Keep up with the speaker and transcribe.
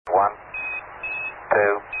One,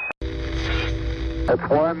 two. It's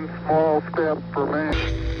one small step for man.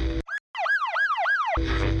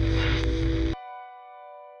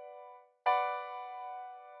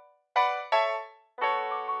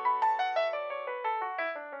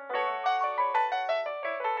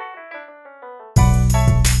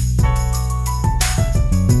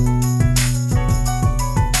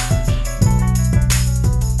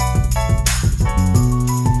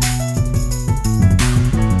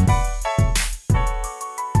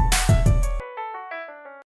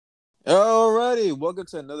 Alrighty, welcome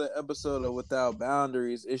to another episode of Without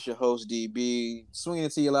Boundaries. It's your host DB, swinging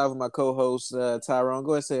it to you live with my co-host Tyrone.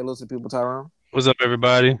 Go ahead and say hello to people, Tyrone. What's up,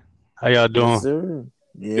 everybody? How y'all doing? Yes, sir. Good.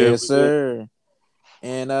 Yes, sir.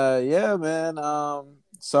 And yeah, man.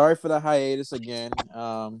 Sorry for the hiatus again.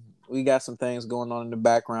 We got some things going on in the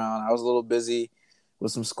background. I was a little busy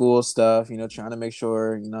with some school stuff, trying to make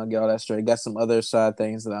sure, get all that straight. Got some other side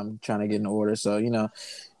things that I'm trying to get in order. So,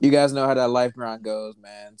 you guys know how that life grind goes,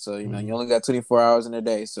 man. So, you only got 24 hours in a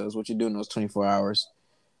day. So it's what you do in those 24 hours.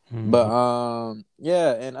 But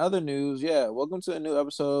yeah, and other news, welcome to a new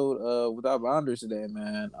episode of Without Boundaries today,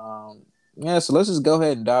 man. So let's just go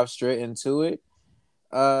ahead and dive straight into it.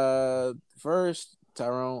 First,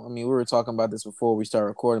 Tyrone, I mean, we were talking about this before we start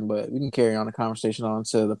recording, but we can carry on the conversation on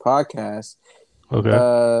to the podcast. Okay.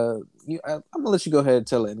 I'm gonna let you go ahead and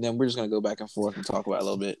tell it, and then we're just gonna go back and forth and talk about it a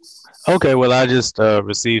little bit. Okay. Well, I just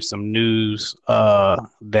received some news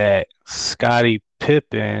that Scottie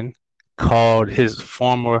Pippen called his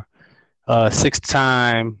former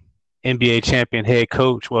six-time NBA champion head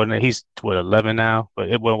coach. Well, he's 11 now, but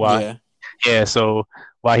yeah. So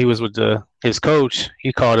while he was with his coach,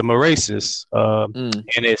 he called him a racist,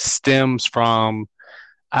 and it stems from.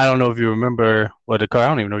 I don't know if you remember I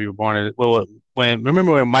don't even know if you were born.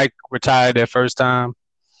 Remember when Mike retired that first time?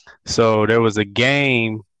 So there was a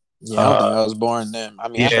game. Yeah, I don't think I was born then. I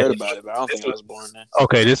mean, I heard about it, but I don't think I was born then.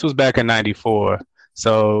 Okay, this was back in '94.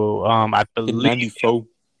 So I believe in '94.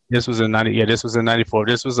 This was in '90. Yeah, this was in '94.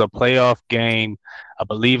 This was a playoff game, I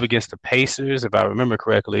believe, against the Pacers, if I remember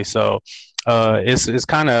correctly. So it's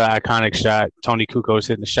kind of an iconic shot. Tony Kukoc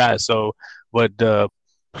hitting the shot. So what the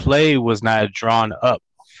play was not drawn up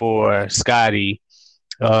for Scottie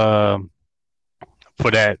for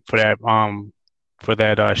that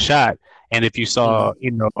shot. And if you saw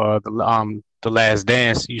the Last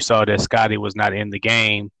Dance, you saw that Scottie was not in the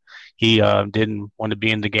game. He didn't want to be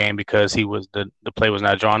in the game because the play was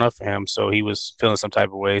not drawn up for him, so he was feeling some type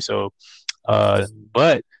of way. So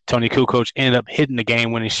but Tony Kukoc ended up hitting the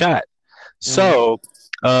game winning shot. So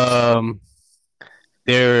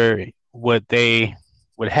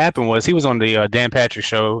what happened was he was on the Dan Patrick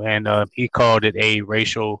show, and he called it a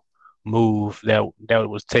racial move that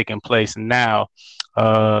was taking place. And now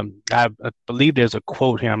I believe there's a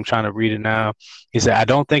quote here. I'm trying to read it now. He said, "I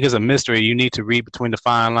don't think it's a mystery. You need to read between the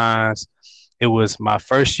fine lines. It was my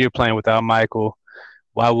first year playing without Michael.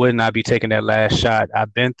 Why wouldn't I be taking that last shot?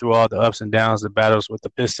 I've been through all the ups and downs, the battles with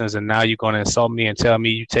the Pistons, and now you're going to insult me and tell me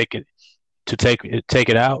you take it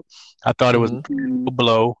out. I thought it was a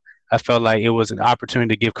blow. I felt like it was an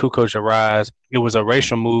opportunity to give Kukoc a rise. It was a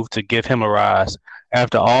racial move to give him a rise.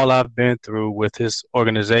 After all I've been through with his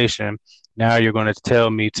organization, now you're going to tell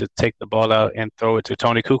me to take the ball out and throw it to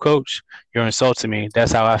Tony Kukoc? You're insulting me."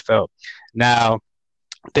 That's how I felt. Now,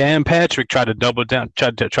 Dan Patrick tried to double down,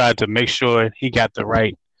 tried to make sure he got the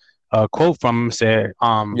right quote from him. Said,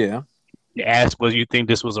 he asked, "Was you think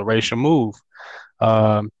this was a racial move?"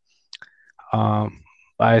 And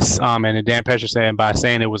then Dan Patrick saying, by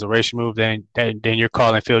saying it was a racial move, then you're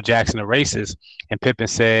calling Phil Jackson a racist. And Pippen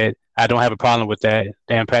said, "I don't have a problem with that."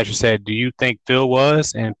 Dan Patrick said, "Do you think Phil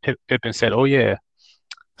was?" And Pippen said, "Oh yeah."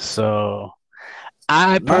 So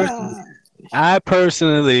I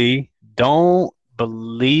personally don't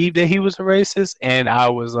believe that he was a racist, and I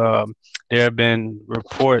was there have been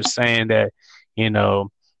reports saying that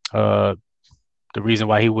the reason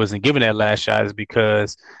why he wasn't given that last shot is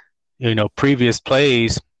because previous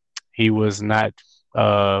plays, he was not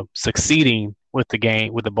succeeding with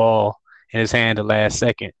the ball in his hand the last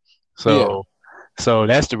second. So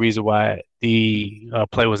that's the reason why the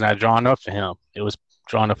play was not drawn up for him. It was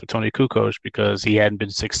drawn up for Tony Kukoc because he hadn't been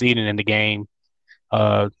succeeding in the game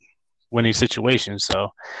winning situations.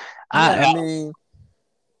 So I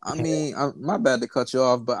mean, my bad to cut you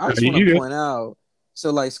off, but I just want to point out. So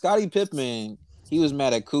like Scottie Pippen, he was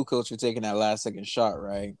mad at Kukoc for taking that last second shot,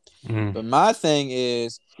 right? But my thing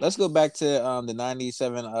is, let's go back to the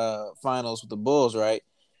 '97 finals with the Bulls, right?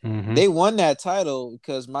 They won that title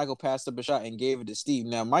because Michael passed up a shot and gave it to Steve.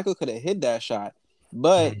 Now Michael could have hit that shot,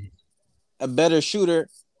 but a better shooter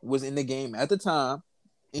was in the game at the time,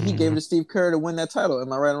 and he gave it to Steve Kerr to win that title.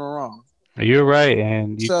 Am I right or wrong? You're right,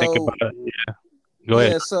 and you think So about it. Yeah, go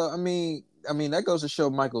ahead. yeah, so I mean that goes to show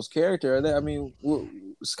Michael's character. I mean,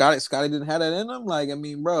 Scotty didn't have that in him. Like, I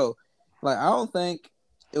mean, bro, like I don't think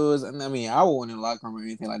it was. I mean, I wasn't in the locker room or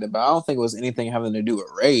anything like that, but I don't think it was anything having to do with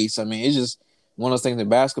race. I mean, it's just one of those things in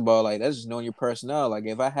basketball. Like that's just knowing your personnel. Like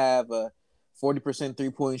if I have a 40%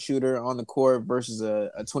 3-point shooter on the court versus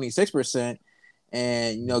a 26%.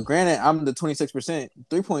 And granted, I'm the 26%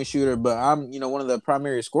 3-point shooter, but I'm one of the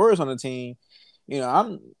primary scorers on the team.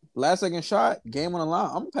 I'm last second shot, game on the line.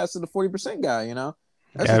 I'm gonna pass to the 40% guy.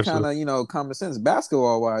 That's just kind Absolutely. of common sense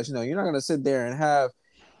basketball wise. You're not gonna sit there and have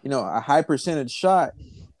a high percentage shot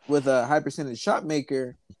with a high percentage shot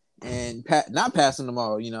maker and not passing them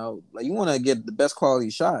all. Like you want to get the best quality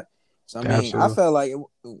shot. So I mean, I Absolutely. felt like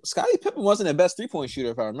Scottie Pippen wasn't the best 3-point shooter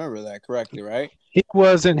if I remember that correctly, right? He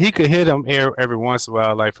wasn't. He could hit him every once in a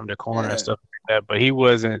while, like from the corner and Yeah, stuff like that. But he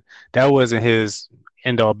wasn't. That wasn't his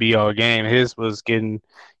end all be all game. His was getting,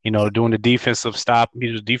 doing the defensive stop. He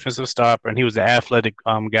was a defensive stopper, and he was the athletic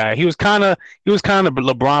guy. He was kind of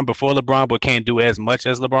LeBron before LeBron, but can't do as much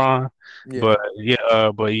as LeBron. yeah, But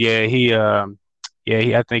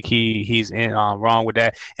yeah, I think he's in wrong with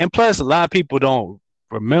that. And plus, a lot of people don't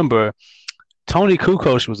remember Tony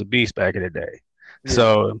Kukoc was a beast back in the day. yeah,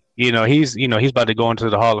 So, he's about to go into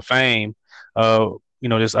the Hall of Fame,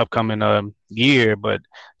 this upcoming year. But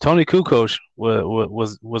Tony Kukoc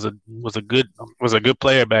was a good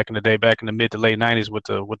player back in the day, back in the mid to late '90s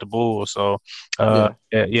with the Bulls. So, yeah,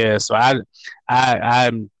 yeah. So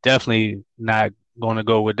I'm definitely not going to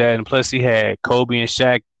go with that. And plus, he had Kobe and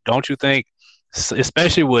Shaq. Don't you think?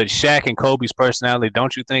 Especially with Shaq and Kobe's personality,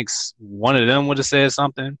 don't you think one of them would have said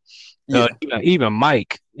something? yeah, Even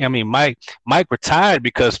Mike. I mean, Mike retired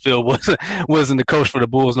because Phil wasn't the coach for the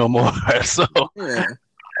Bulls no more. So, yeah,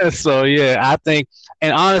 so yeah, I think,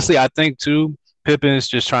 and honestly, I think too, Pippen's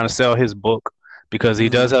just trying to sell his book because he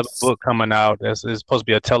does mm-hmm. have a book coming out. That's it's supposed to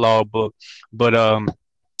be a tell-all book, but I think,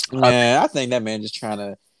 Yeah, I think that man just trying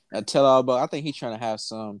to tell all about. I think he's trying to have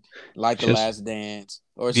some like the just Last Dance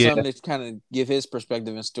or yeah, something to kind of give his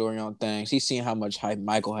perspective and story on things. He's seen how much hype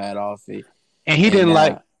Michael had off it, and he and didn't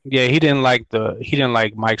like. now, Yeah, he didn't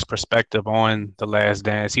like Mike's perspective on The Last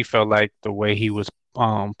Dance. He felt like the way he was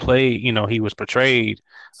played, he was portrayed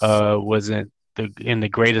wasn't in the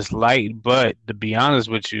greatest light. But to be honest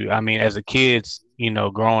with you, I mean, as a kid,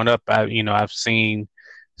 growing up, I've seen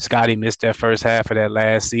Scotty miss that first half of that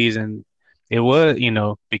last season. It was,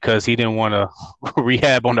 because he didn't want to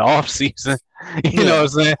rehab on the off season. You know yeah, what I'm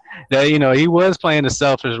saying? That he was playing a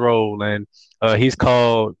selfish role, and he's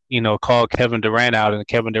called Kevin Durant out, and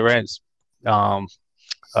Kevin Durant's um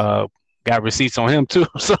uh got receipts on him too.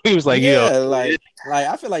 So he was like, yeah, like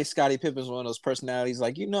I feel like Scottie Pippen's one of those personalities.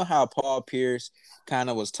 Like how Paul Pierce kind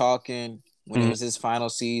of was talking when it mm, was his final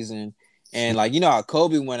season. And like how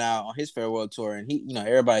Kobe went out on his farewell tour, and he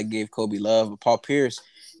everybody gave Kobe love, but Paul Pierce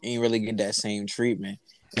ain't really get that same treatment.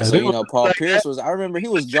 And so they don't Paul like Pierce was. I remember he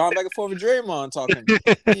was drawing back and forth with Draymond talking.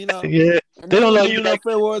 You that. know, Yeah, they remember don't when love he you was on like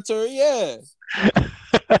farewell tour? Yeah.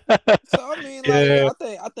 that. So I mean, like, Yeah,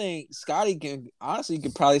 I think Scotty can honestly, you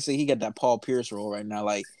could probably say he got that Paul Pierce role right now.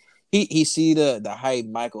 Like he see the hype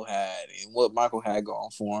Michael had and what Michael had going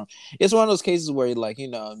for him. It's one of those cases where like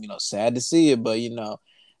sad to see it, but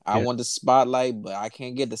I yeah, want the spotlight, but I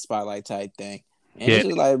can't get the spotlight type thing. And yeah. it's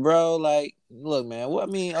just like, bro, like, look, man. What I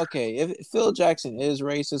mean, okay, if Phil Jackson is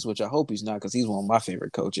racist, which I hope he's not, because he's one of my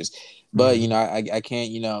favorite coaches. But Hmm. I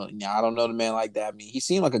can't, I don't know the man like that. I mean, he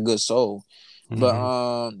seemed like a good soul. But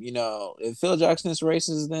Hmm. if Phil Jackson is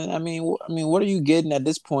racist, then what are you getting at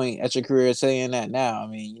this point at your career saying that now? I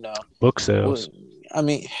mean, Book what? sales. I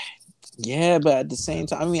mean, yeah, but at the same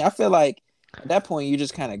time, I mean, I feel like at that point you're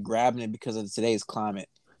just kind of grabbing it because of today's climate.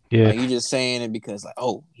 Yeah, Like you're just saying it because like,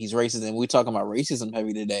 oh, he's racist, and we're talking about racism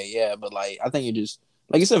heavy today. Yeah, but like I think you're just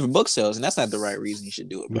like you said for book sales, and that's not the right reason you should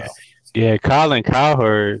do it, yeah, bro. yeah. Colin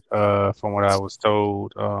Cowherd, from what I was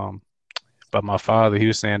told, by my father, he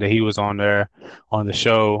was saying that he was on there on the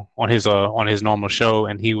show on his normal show,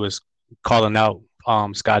 and he was calling out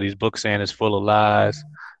Scotty's book, saying it's full of lies,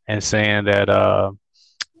 and saying that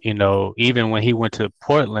even when he went to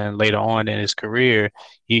Portland later on in his career,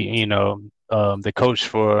 the coach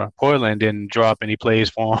for Portland didn't drop any plays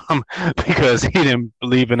for him because he didn't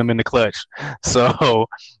believe in him in the clutch. So,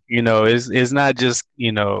 it's not just,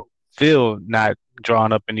 Phil not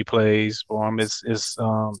drawing up any plays for him. It's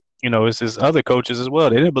his other coaches as well.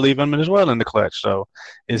 They didn't believe in him as well in the clutch. So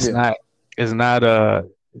it's Yeah, not, it's not,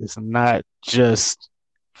 it's not just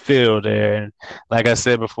Phil there. And like I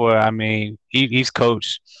said before, I mean, he's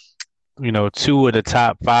coached two of the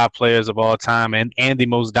top 5 players of all time and the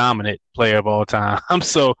most dominant player of all time.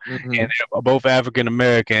 So, Mm-hmm. and they're both African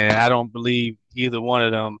American. I don't believe either one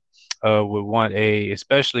of them would want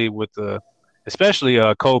especially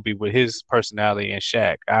Kobe with his personality and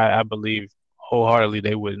Shaq. I believe wholeheartedly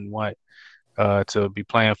they wouldn't want to be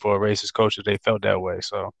playing for a racist coach if they felt that way.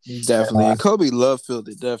 So Definitely. And Kobe loved Phil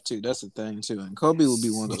to death too. That's the thing too. And Kobe would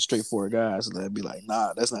be one of those straightforward guys that'd be like,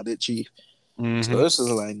 nah, that's not it, Chief. So this is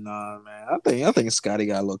like, nah, man. I think Scotty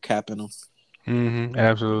got a little cap in him.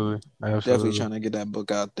 Absolutely. Definitely trying to get that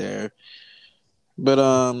book out there.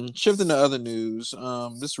 But shifting to other news,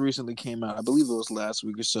 this recently came out. I believe it was last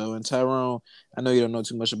week or so. And Tyrone, I know you don't know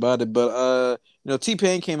too much about it, but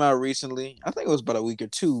T-Pain came out recently. I think it was about a week or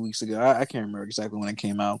 2 weeks ago. I can't remember exactly when it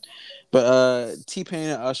came out. But T-Pain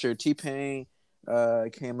and Usher, T-Pain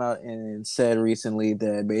came out and said recently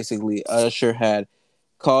that basically Usher had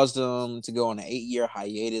caused him to go on an 8-year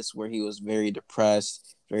hiatus where he was very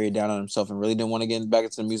depressed, very down on himself, and really didn't want to get back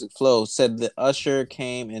into the music flow. Said that Usher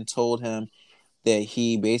came and told him that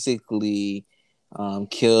he basically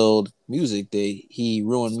killed music, that he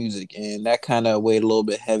ruined music, and that kind of weighed a little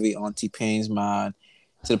bit heavy on T-Pain's mind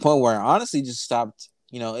to the point where honestly just stopped.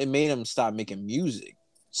 It made him stop making music.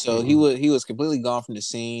 So he was completely gone from the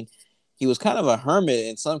scene. He was kind of a hermit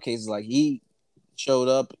in some cases. Like he showed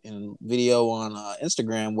up in video on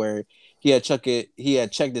Instagram where he had checked his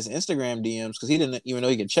Instagram DMs because he didn't even know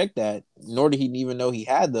he could check that, nor did he even know he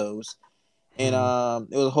had those. And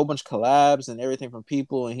it was a whole bunch of collabs and everything from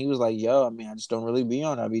people, and he was like, "Yo, I mean, I just don't really be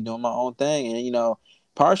on it. I be doing my own thing." And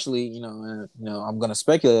partially, I'm gonna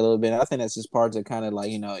speculate a little bit. I think that's just part to kind of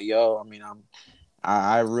like, yo, I mean,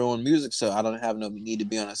 I ruin music, so I don't have no need to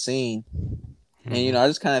be on a scene. And I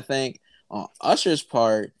just kind of think on Usher's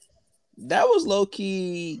part, that was low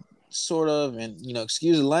key sort of, and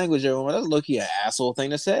excuse the language, everyone, that's low key an asshole thing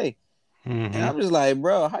to say. And I'm just like,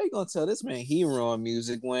 bro, how you gonna tell this man he ruined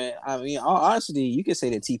music when, I mean, honestly, you could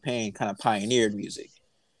say that T-Pain kind of pioneered music.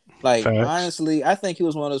 Like, Facts. honestly, I think he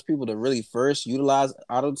was one of those people that really first utilized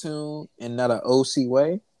auto-tune in not an OC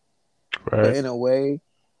way, but in a way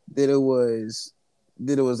that it was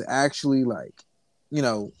actually like,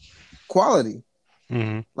 quality.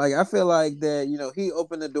 Like, I feel like that, he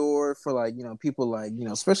opened the door for like, people like,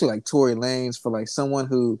 especially like Tory Lanez, for like someone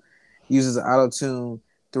who uses auto-tune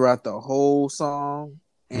throughout the whole song.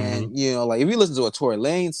 And like if you listen to a Tory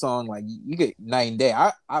Lanez song, like you get night and day.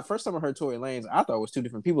 I first time I heard Tory Lanez, I thought it was 2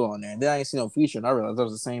 different people on there, and then I ain't seen no feature, and I realized that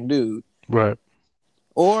was the same dude. Right.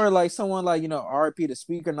 Or like someone like RP the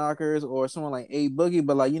Speaker Knockers, or someone like A Boogie.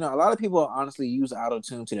 But like a lot of people honestly use auto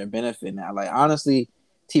tune to their benefit now. Like honestly,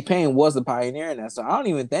 T-Pain was the pioneer in that, so I don't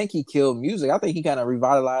even think he killed music. I think he kind of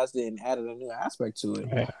revitalized it and added a new aspect to it.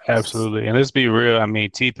 Yeah, absolutely. And let's be real. I mean,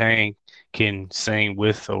 T-Pain can sing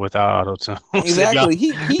with or without auto-tune. Exactly.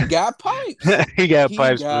 He got pipes. He got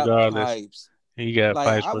pipes regardless. Pipes. He got like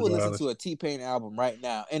pipes I would regardless. listen to a T-Pain album right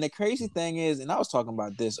now. And the crazy thing is, and I was talking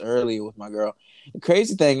about this earlier with my girl. The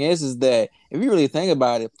crazy thing is that if you really think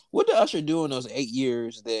about it, what did Usher do in those 8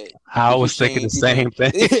 years that I was thinking the same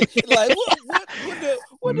thing. Like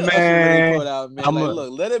what did Usher really put out, man? Like,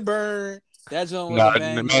 look, Let It Burn. That joint was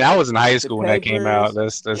man, I was in high school when that came out.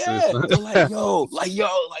 That's like yo,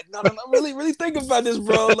 no, really think about this,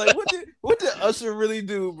 bro. Like, what did Usher really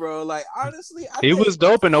do, bro? Like, honestly, he was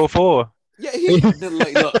dope in 04. Yeah, look,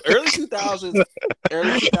 early 2000s,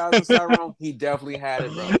 Tyrone, he definitely had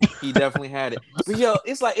it, bro. He definitely had it. But yo,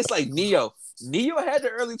 it's like Neo. Neo had the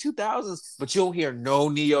early 2000s, but you don't hear no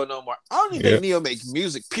Neo no more. I don't even think Neo makes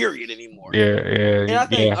music, period, anymore. Yeah. And I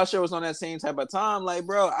think Usher was on that same type of time. Like,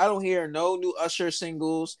 bro, I don't hear no new Usher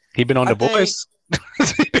singles. He been on The Voice.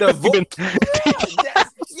 The Voice.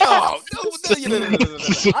 No.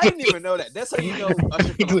 I didn't even know that. That's how you know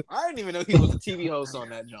Usher. I didn't even know he was a TV host on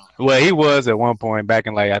that joint. Well, he was at one point back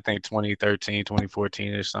in like I think 2013,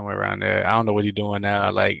 2014 or somewhere around there. I don't know what he's doing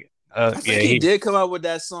now. Like, I think he did come out with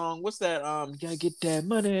that song. What's that? Gotta get that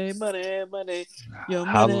money. Your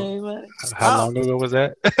money. How long ago was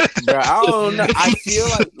that? Bro, I don't know. I feel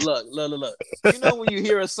like look. You know when you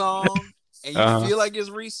hear a song and you feel like it's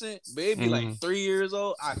recent, maybe like 3 years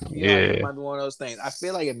old. I feel like it might be one of those things. I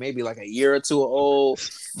feel like it may be like a year or two old,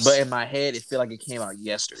 but in my head, it feel like it came out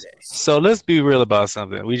yesterday. So let's be real about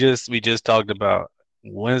something. We just talked about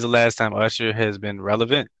when's the last time Usher has been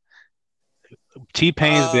relevant.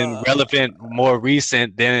 T-Pain's been relevant more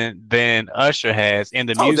recent than Usher has in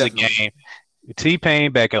the music game.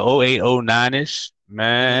 T-Pain back in 08, 09-ish,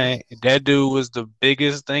 man, that dude was the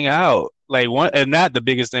biggest thing out. Like not the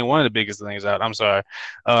biggest thing, one of the biggest things out. I'm sorry,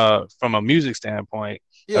 from a music standpoint.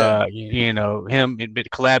 Yeah. You know, him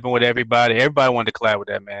collabing with everybody. Everybody wanted to collab with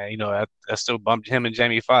that man. You know, I still bumped him and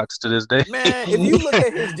Jamie Foxx to this day. Man, if you look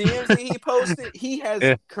at his DMs that he posted, he has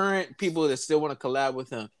Yeah, current people that still want to collab with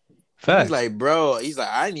him. And he's facts. like, bro, he's like,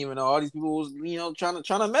 I didn't even know all these people was, trying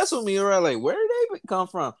to mess with me. Or like, where did they come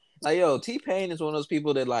from? Like, yo, T-Pain is one of those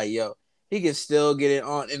people that like, yo, he can still get it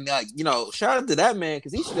on. And like, shout out to that man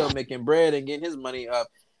because he's still making bread and getting his money up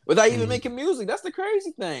without even Mhm. making music. That's the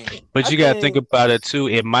crazy thing. But I you gotta think think, about it too.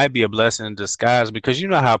 It might be a blessing in disguise because you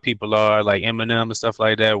know how people are, like Eminem and stuff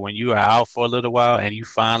like that. When you are out for a little while and you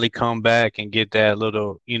finally come back and get that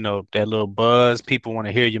little, that little buzz, people want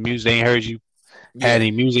to hear your music. They ain't heard you had yeah.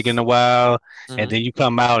 any music in a while, and Hmm. then you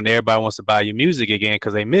come out and everybody wants to buy your music again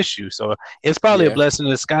because they miss you. So it's probably a Yeah. blessing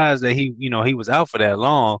in disguise that he was out for that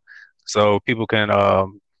long, so people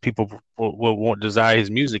will won't desire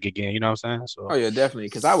his music again. You know what I'm saying? Oh So yeah, definitely.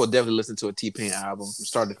 Because I would definitely listen to a T-Pain album from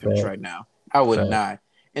start to finish fact, right now. I would fact. not.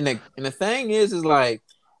 And the thing is like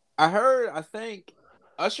I think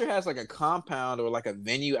Usher has like a compound or like a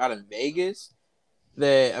venue out in Vegas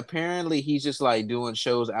that apparently he's just like doing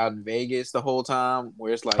shows out in Vegas the whole time,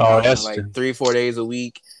 where it's like I Oh, don't know, that's like 3-4 days a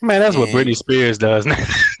week. man. That's what And Britney Spears does.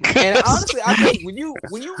 and honestly, I think when you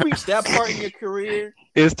reach that part in your career,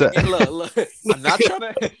 It's and the look, I'm not trying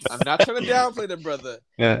to downplay the brother.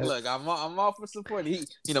 yeah. Look, I'm all for support. He,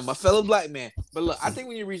 my fellow black man. But look, I think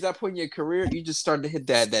when you reach that point in your carear, you just start to hit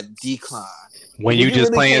that decline When because you you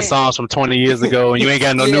just really playing can't. songs from 20 years ago and you ain't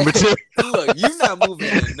got no Yeah, number two. look, you're not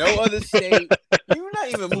moving to no other state. You're not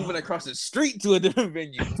even moving across the street to a different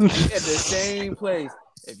venue. You at the same place.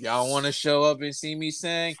 If y'all want to show up and see me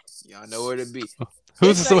sing, y'all know where to be. It's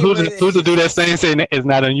Who's not the, who's even. the, who's the dude that's saying that is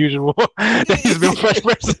not unusual? He's been fresh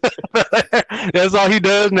person. That's all he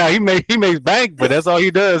does now. He makes bank, but that's all he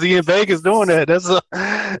does. He in Vegas doing that.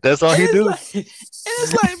 That's all And he do.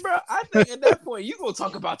 it's like, bro, I think at that point you gonna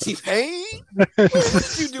talk about T-Pain. What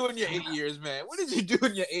did you do in your 8 years, man? What did you do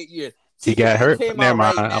in your 8 years? He got T-Pain hurt. came Never out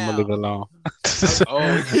mind. right I'm gonna leave now. it alone.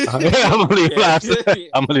 Oh, I'm gonna leave. yeah,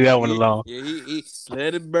 I'm gonna leave that one yeah, alone. yeah. He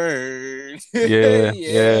let it burn. Yeah, yeah,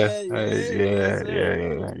 Yeah, yeah, yes, yeah, sir.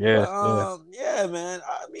 yeah, yeah, But yeah, yeah, man.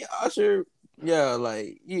 I mean, Usher, yeah,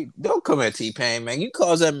 like you don't come at T-Pain, man. You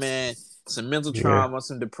cause that man some mental yeah, trauma,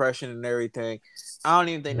 some depression, and everything. I don't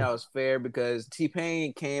even think yeah. that was fair because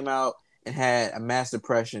T-Pain came out and had a mass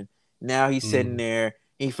depression. Now he's sitting Mm, there.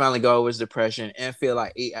 He finally got over his depression and feel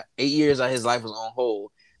like 8 years of his life was on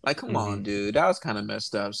hold. Like, come on, mm, dude, that was kind of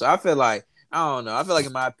messed up. So I feel like I don't know. I feel like,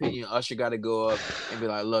 in my opinion, Usher got to go up and be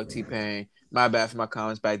like, "Look, T-Pain, my bad for my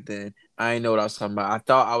comments back then. I didn't know what I was talking about. I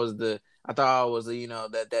thought I was that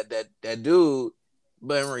dude,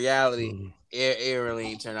 but in reality, mm. it really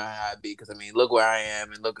ain't turned out how it be. Because I mean, look where I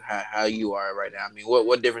am and look how you are right now. I mean,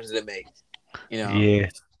 what difference did it make? You know." Yeah,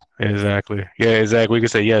 exactly. Yeah, exactly. We can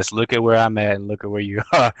say yes. Look at where I'm at and look at where you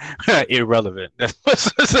are. Irrelevant. That's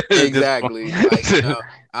at this point. Exactly. Like,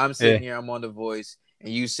 I'm Yeah, sitting here, I'm on The Voice,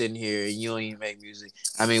 and you sitting here and you don't even make music.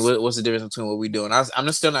 I mean, what's the difference between what we doing? I'm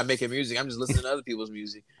just still not making music. I'm just listening to other people's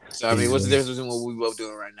music. So I mean, what's the exactly. difference between what we both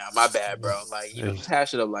doing right now? My bad, bro. Like, Yeah, just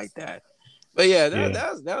hash it up like that. But yeah, that yeah,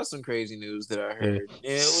 that was, that was some crazy news that I yeah. heard.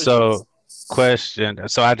 Yeah, it was So, just. question.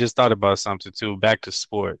 So I just thought about something too. Back to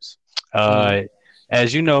sports. Mhm. Uh,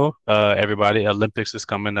 as you know, everybody, Olympics is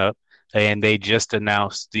coming up, and they just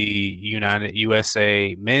announced the United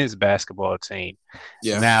USA men's basketball team.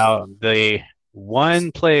 Yeah. Now, the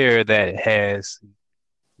one player that has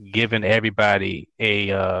given everybody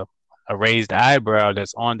a raised eyebrow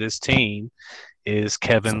that's on this team is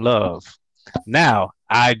Kevin Love. Now,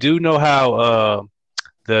 I do know how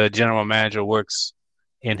the general manager works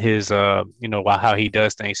in his how he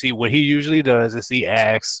does things. See, what he usually does is he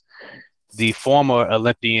asks the former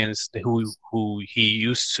Olympians who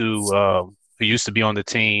used to be on the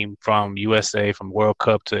team from USA, from World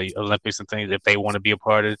Cup to Olympics and things, if they want to be a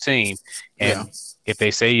part of the team, Yeah. and if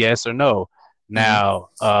they say yes or no. Mhm. Now,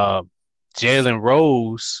 Jalen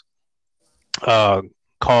Rose uh,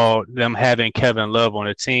 called them having Kevin Love on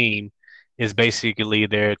the team is basically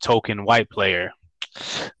their token white player.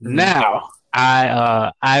 Mhm. Now,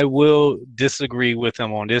 I will disagree with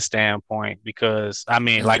him on this standpoint because I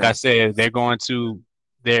mean, like I Okay. said,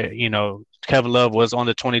 Kevin Love was on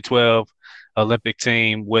the 2012 Olympic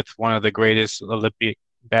team with one of the greatest Olympic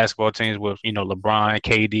basketball teams with LeBron,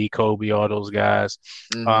 KD, Kobe, all those guys.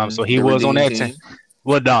 So he The was on Redeem that team. Team.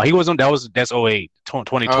 Well, no, he was on. That's 08. Oh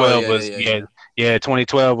 2012 yeah, was yeah, yeah, yeah. yeah.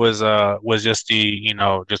 2012 was just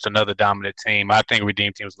just another dominant team. I think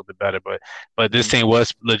Redeem Team was a little bit better, but this Mhm. team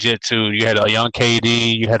was legit too. You had a young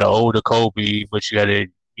KD, you had an older Kobe, but you had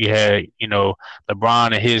you had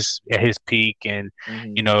LeBron at his peak, and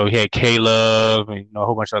you had K-Love and a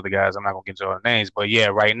whole bunch of other guys. I'm not gonna get into all the names, but yeah,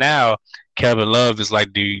 right now Kevin Love is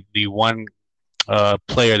like the one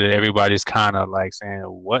player that everybody's kind of like saying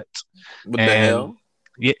what What the and. hell?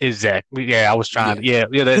 Yeah, exactly. Yeah, I was trying to. Yeah,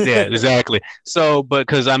 Yeah. exactly. So, but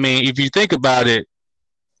because I mean, if you think about it,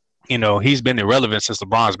 he's been irrelevant since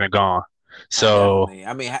LeBron's been gone. So, Definitely.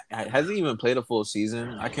 I mean, has he even played a full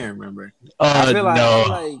season? I can't remember. I feel like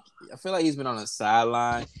no. he's been on the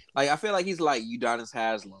sideline. Like I feel like he's like Udonis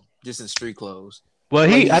Haslam, just in street clothes. Well,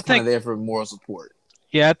 Like I he's kind think, of there for moral support.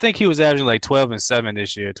 yeah, I think he was averaging like 12 and 7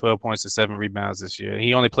 this year, 12 points and 7 rebounds this year.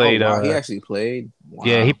 He only Oh played, wow, he actually played.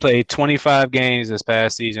 yeah, he Wow. played 25 games this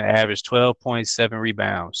past season, averaged 12.7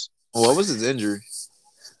 rebounds. What was his injury?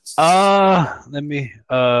 Let me,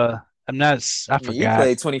 I'm not, I I mean, you forgot.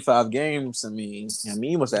 played 25 games. I mean,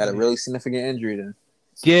 you must have had a really significant injury then.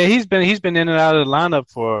 Yeah, he's been in and out of the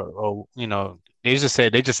lineup for, they just say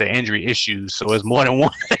injury issues, so it's more than one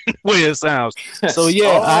way it sounds. So yeah,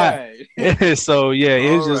 All right. so yeah,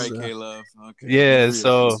 it's All just right, Caleb. Okay. yeah,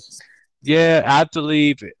 so Realize. yeah, I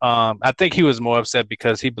believe. I think he was more upset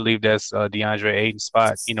because he believed that's DeAndre Ayton's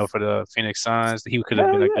spot. For the Phoenix Suns, Hell yeah. he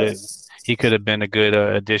could have been a good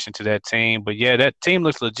addition to that team. But yeah, that team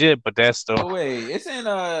looks legit. But that's the Oh wait, isn't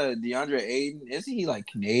DeAndre Ayton? Isn't he like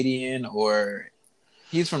Canadian or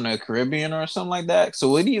he's from the Caribbean or something like that? So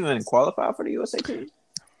would he even qualify for the USA team?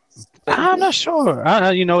 I'm not sure.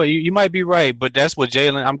 You might be right, but that's what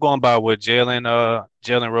Jalen. I'm going by what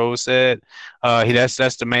Jalen Rose said.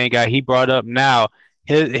 That's the main guy he brought up. Now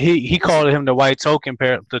he called him the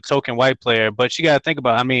the token white player. But you got to think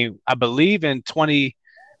about. I mean, I believe in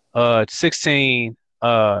 2016,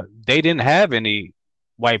 they didn't have any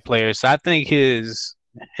white players. So I think his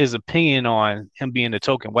opinion on him being the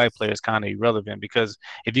token white player is kind of irrelevant because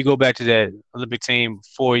if you go back to that Olympic team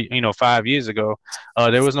 5 years ago,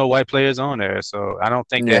 there was no white players on there. So I don't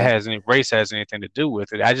think Yeah. race has anything to do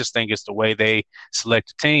with it. I just think it's the way they select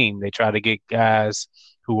the team. They try to get guys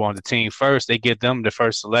who on the team first. They get them the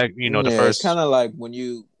first select. The Yeah, it's first. kind of like when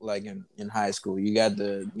you like in high school, you got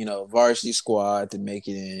the varsity squad to make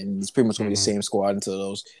it in. It's pretty much gonna be the same squad until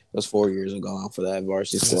those 4 years are gone for that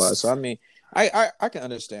varsity squad. So I mean, I can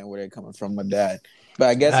understand where they're coming from with that, but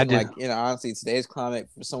I guess I in did. like honestly today's climate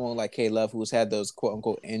for someone like K Love who's had those quote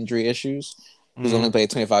unquote injury issues, who's only played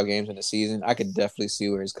 25 games in the season, I could definitely see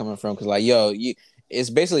where he's coming from because like it's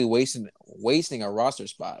basically wasting a roster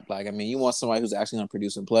spot. Like I mean, you want somebody who's actually gonna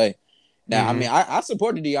produce and play. Now, I mean, I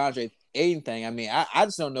support the DeAndre Ayton thing. I mean, I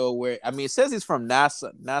just don't know where. I mean, it says he's from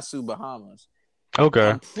Nassau, Bahamas. Okay.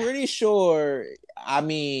 I'm pretty sure. I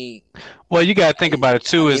mean, Well, you got to think about it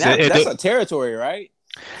too. That's a territory, right?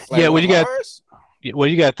 Like yeah. Well, you got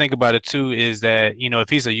to think about it too. Is that if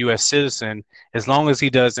he's a U.S. citizen, as long as he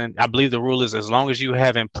doesn't, I believe the rule is as long as you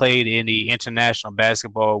haven't played any international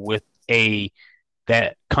basketball with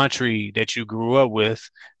that country that you grew up with,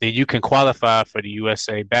 then you can qualify for the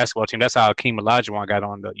USA basketball team. That's how Hakeem Olajuwon got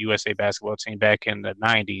on the USA basketball team back in the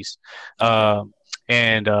 90s.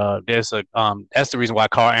 And that's the reason why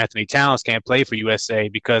Karl Anthony Towns can't play for USA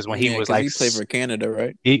because when he was like he played for Canada,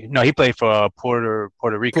 right? He played for Puerto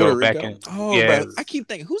Rico back in But I keep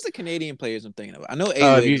thinking who's the Canadian players I'm thinking of? I know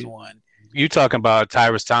A-Wig's one. You talking about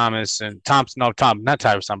Tyrese Thomas and Thompson? No, not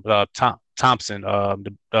Tyrese Thomas, but Thompson,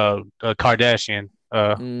 the Kardashian.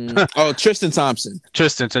 Tristan Thompson.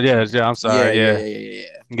 Tristan, yeah. I'm sorry.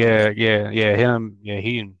 Yeah. Him,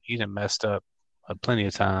 he done messed up plenty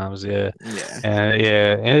of times. Yeah.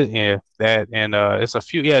 That and it's a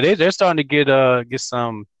few. Yeah, they're starting to get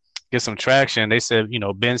some traction. They said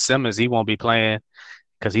Ben Simmons he won't be playing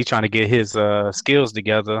because he's trying to get his skills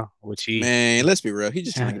together. Man, let's be real. He's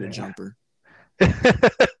just trying to get a jumper.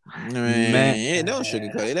 Man, don't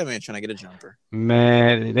sugarcoat it. That man trying to get a jumper.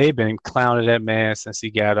 Man, they've been clowning that man since he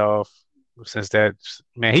got off. Since that,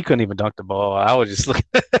 man, he couldn't even dunk the ball. I was just looking.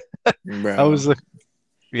 Bro. I was looking.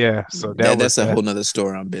 Yeah, so that's a whole nother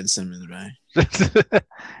story on Ben Simmons, man.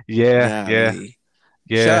 yeah.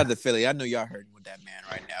 Shout out to Philly. I know y'all hurting with that man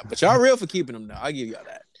right now, but y'all real for keeping him though. I'll give y'all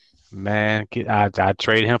that. Man, I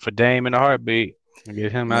trade him for Dame in a heartbeat.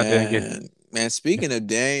 Get him out there. Man, speaking of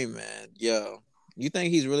Dame, man, yo, you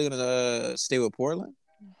think he's really gonna stay with Portland?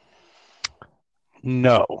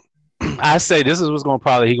 No, I say this is what's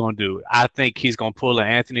he's gonna do. I think he's gonna pull an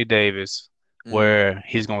Anthony Davis, where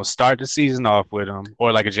he's gonna start the season off with him,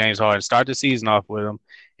 or like a James Harden, start the season off with him.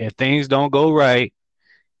 If things don't go right,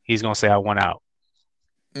 he's gonna say I want out.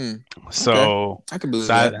 So okay. I can believe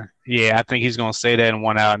that. Yeah, I think he's gonna say that and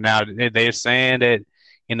want out. Now they're saying that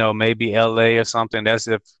maybe LA or something. That's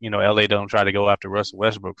if LA don't try to go after Russell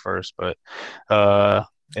Westbrook first. But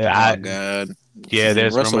I Oh God. yeah,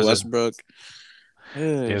 there's Russell rumors of Westbrook.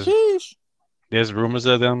 there's Sheesh. there's rumors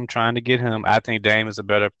of them trying to get him. I think Dame is a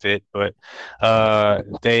better fit, but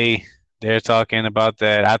they're talking about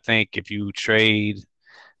that. I think if you trade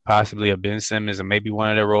possibly a Ben Simmons and maybe one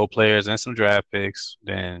of their role players and some draft picks,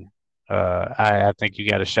 then I think you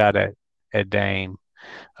got a shot at Dame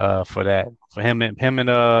for that. For him and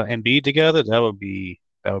Embiid together, that would be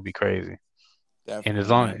crazy. And as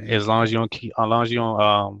long Definitely. as long as you don't keep, as long as you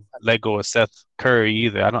don't let go of Seth Curry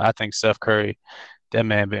either. I think Seth Curry, that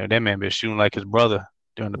man been shooting like his brother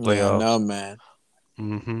during the Yeah, I playoffs. know, man.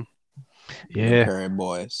 Hmm. Them Yeah. Curry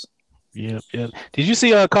boys. Yep. Yep. Did you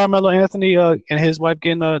see Carmelo Anthony and his wife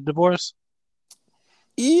getting a divorce?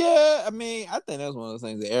 Yeah, I mean, I think that's one of those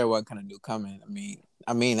things that everyone kind of knew coming. I mean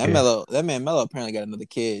Yeah. that man Melo apparently got another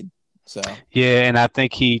kid. So Yeah, and I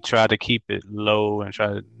think he tried to keep it low and try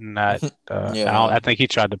to not. yeah, I think he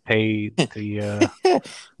tried to pay that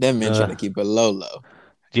man tried the. to keep it low.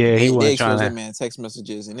 Yeah, he They wasn't trying exposed that to. man text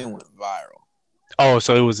messages and it went viral. Oh,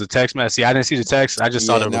 so it was a text message. See, I didn't see the text. I just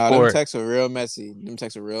saw Yeah, the no, them report. texts are real messy. Them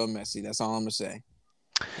texts are real messy. That's all I'm gonna say.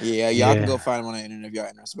 Yeah, y'all can go Yeah, find them on the internet if y'all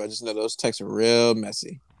interested. But just know those texts are real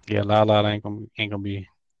messy. yeah. La ain't gonna be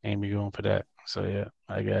going for that. So yeah,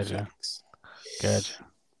 I got you. Facts. Got you.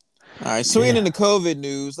 All right, swinging Yeah. into COVID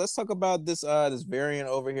news, let's talk about this variant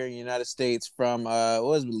over here in the United States from what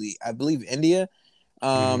was I believe India.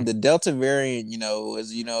 Hmm. The Delta variant,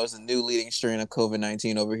 is a new leading strain of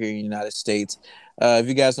COVID-19 over here in the United States. If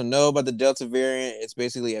you guys don't know about the Delta variant, it's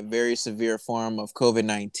basically a very severe form of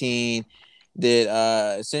COVID-19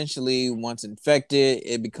 that essentially, once infected,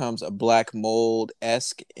 it becomes a black mold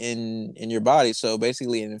esque in your body. So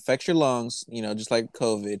basically, it infects your lungs, just like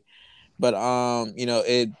COVID. But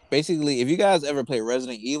it basically, if you guys ever play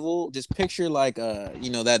Resident Evil, just picture like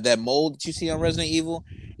that mold that you see on Resident Evil.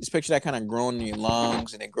 Just picture that kind of growing in your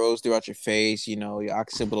lungs, and it grows throughout your face, your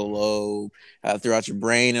occipital lobe, throughout your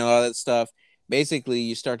brain, and all that stuff. Basically,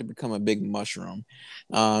 you start to become a big mushroom.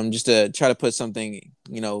 Just to try to put something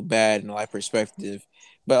bad in life perspective.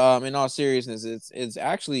 But in all seriousness, it's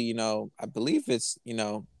actually I believe it's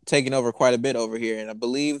taking over quite a bit over here, and I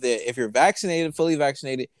believe that if you're vaccinated, fully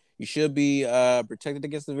vaccinated, you should be protected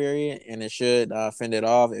against the variant, and it should fend it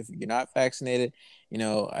off. If you're not vaccinated,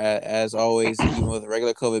 as always, even with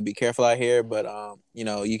regular COVID, be careful out here. But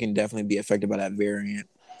you can definitely be affected by that variant.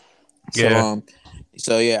 So Yeah.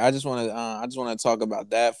 so yeah, I just want to talk about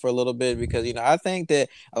that for a little bit because I think that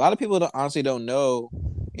a lot of people honestly don't know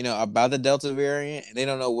about the Delta variant, and they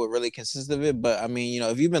don't know what really consists of it. But I mean,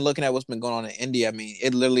 if you've been looking at what's been going on in India, I mean,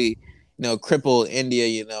 it literally crippled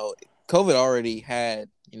India. COVID already had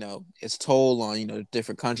its toll on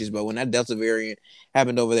different countries, but when that Delta variant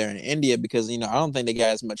happened over there in India, because I don't think they got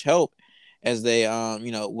as much help as they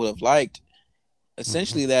would have liked. Hmm.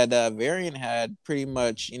 Essentially, that variant had pretty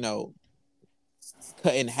much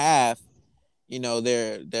cut in half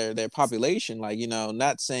their population, like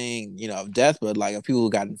not saying of death, but like of people who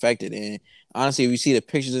got infected. And honestly, if you see the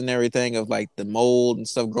pictures and everything of like the mold and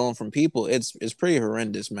stuff growing from people, it's pretty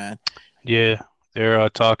horrendous, man. Yeah. They're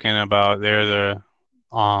talking about they're the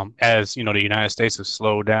as you know the United States has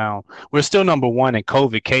slowed down. We're still number one in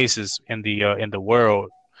COVID cases in the world.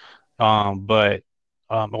 But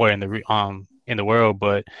or in the world,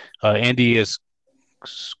 but India is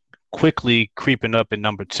quickly creeping up in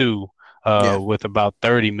number two, Yeah, with about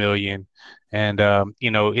 30 million, and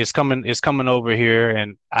it's coming over here,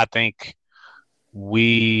 and I think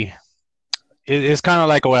we it's kind of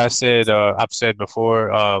like what I've said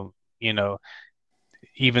before. You know,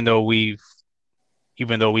 even though we've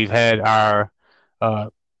even though we've had uh, our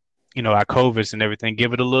COVIDs and everything,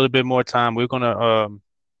 give it a little bit more time. We're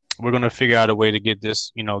gonna figure out a way to get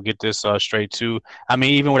this straight too. I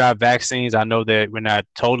mean, even with our vaccines, I know that we're not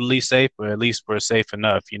totally safe, but at least we're safe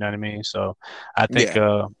enough. You know what I mean? So,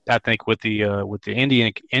 yeah, I think with the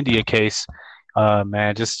India case,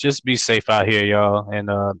 man, just be safe out here, y'all, and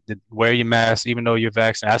wear your mask. Even though you're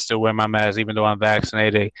vaccinated, I still wear my mask, even though I'm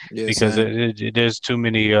vaccinated, yeah, because same. there's too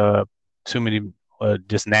many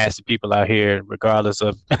just nasty people out here, regardless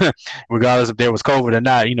of regardless if there was COVID or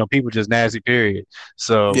not. People just nasty. Period.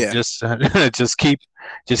 So Yeah, just keep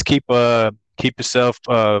yourself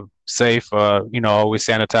safe. Always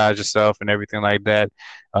sanitize yourself and everything like that.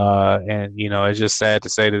 And it's just sad to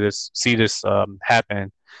say that see this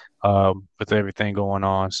happen with everything going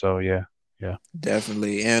on. So yeah, yeah.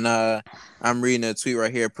 definitely. And I'm reading a tweet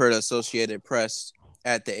right here per the Associated Press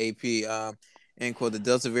at the AP. End quote, the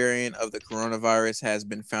Delta variant of the coronavirus has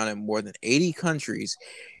been found in more than 80 countries.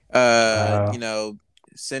 uh Uh, you know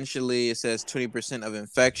Essentially, it says 20% of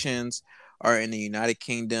infections are in the United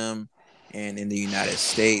Kingdom. and in the United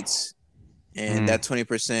States, and that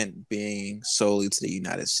 20% being solely to the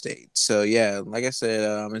United States. So yeah, like I said,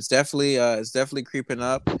 it's definitely creeping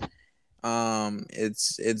up.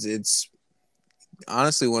 It's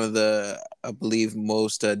honestly one of the, I believe,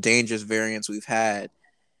 most dangerous variants we've had,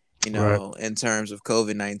 Right. in terms of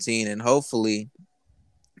COVID-19, and hopefully,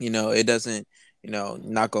 it doesn't,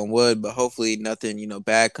 knock on wood, but hopefully nothing,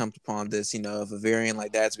 bad comes upon this, if a variant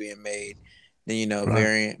like that's being made, then,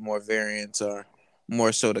 Right. more variants are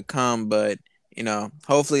more so to come. But,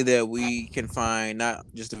 hopefully that we can find not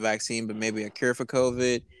just a vaccine, but maybe a cure for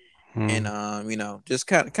COVID. And, Mm. just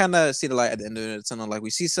kind of see the light at the end of the tunnel. Like we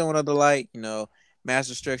see some of the light, mass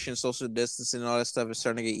restrictions, social distancing, and all that stuff is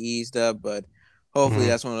starting to get eased up. But hopefully Mm.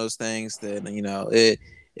 that's one of those things that,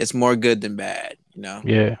 it's more good than bad.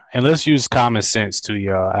 Yeah, and let's use common sense too,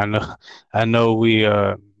 y'all. I know we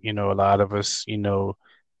a lot of us,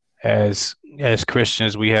 as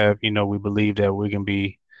Christians, we have, we believe that we can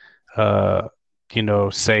be uh,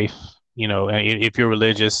 safe. And if you're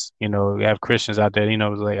religious, you have Christians out there,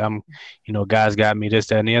 it's like God's got me, this,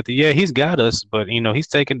 that, and the other. Yeah, He's got us, but He's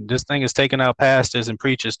taking this thing is taking out pastors and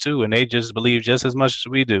preachers too, and they just believe just as much as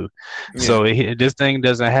we do. Yeah. So this thing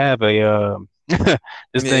doesn't have a this Yeah,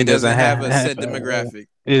 it thing doesn't doesn't have a have set demographic.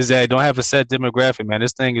 is that don't have a set demographic, man.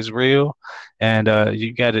 This thing is real, and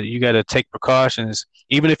you gotta take precautions,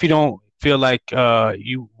 even if you don't feel like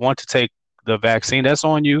you want to take the vaccine. That's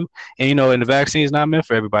on you. And and the vaccine is not meant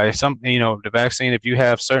for everybody. The vaccine, if you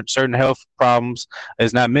have certain health problems,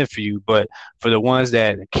 is not meant for you. But for the ones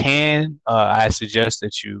that can, I suggest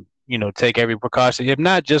that you take every precaution. If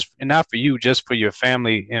not not for you, just for your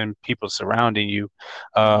family and people surrounding you.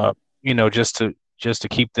 Mm-hmm. Uh, just to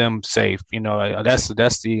keep them safe. That's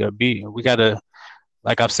the be. We gotta,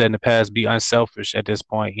 like I've said in the past, be unselfish at this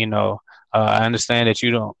point. I understand that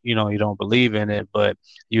you don't believe in it, but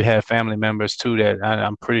you have family members too that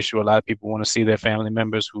I'm pretty sure a lot of people want to see their family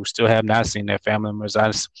members who still have not seen their family members.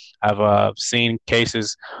 I've seen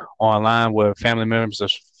cases online where family members are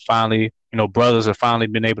finally, brothers have finally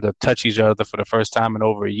been able to touch each other for the first time in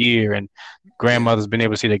over a year, and Yeah, grandmothers been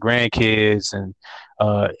able to see their grandkids, and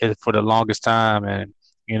for the longest time, and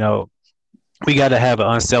you know we got to have an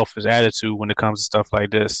unselfish attitude when it comes to stuff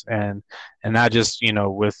like this, and not just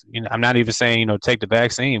with I'm not even saying take the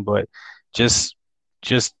vaccine, but just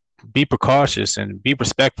just be precautious and be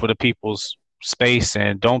respectful to people's space,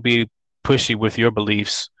 and don't be pushy with your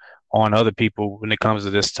beliefs on other people when it comes to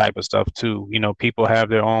this type of stuff too. People have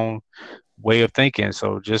their own way of thinking,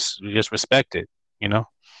 so just respect it. you know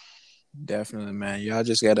definitely, man. Y'all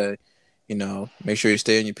just gotta, make sure you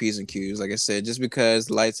stay on your P's and Q's. Like I said, just because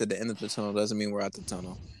the light's at the end of the tunnel doesn't mean we're out the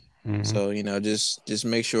tunnel. hmm So, just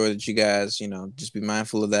make sure that you guys, just be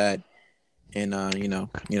mindful of that, and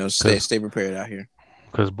stay because stay prepared out here.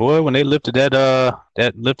 because boy, when they lifted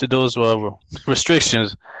that lifted those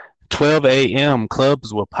restrictions, 12 a.m.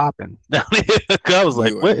 clubs were popping. I was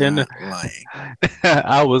like, You are what in not lying.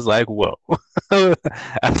 I was like, whoa.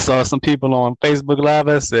 I saw some people on Facebook Live.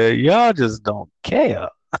 I said, y'all just don't care.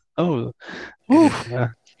 Oh, you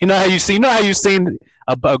know how you seen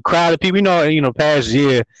a crowd of people. Past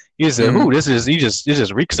year, you said, Mhm. "Who this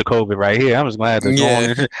just reeks of COVID right here." I'm just gonna have to go on.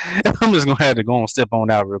 Yeah, I'm just gonna have to go and step on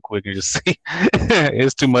out real quick and just see.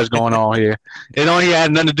 It's too much going on here. It only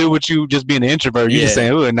had nothing to do with you just being an introvert. You just yeah,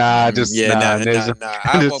 saying, "Oh, nah, just yeah. nah." Nah, There's nah, nah.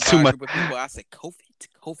 I there's walked too by a much. group of people. I said, COVID,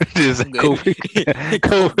 COVID. There's I'm good. COVID, COVID,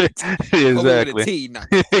 COVID, COVID with a exactly. T, not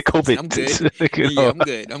COVID. I'm good. COVID. Yeah, I'm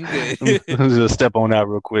good. I'm good. Just step on out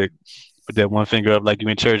real quick. Put that one finger up like you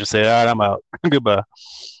in church and say, "All right, I'm out. Goodbye."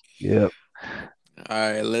 Yeah. All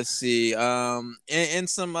right, let's see. In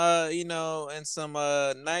some in some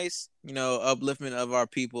nice, upliftment of our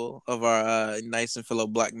people, of our nice and fellow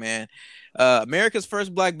black man. America's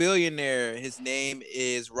first black billionaire. His name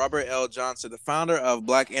is Robert L. Johnson, the founder of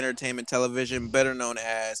Black Entertainment Television, better known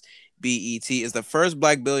as BET, is the first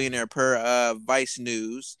black billionaire per Vice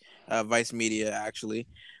News, Vice Media actually.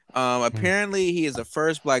 Apparently he is the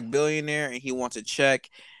first black billionaire, and he wants a check.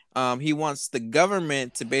 He wants the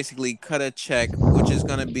government to basically cut a check, which is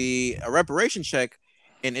going to be a reparation check,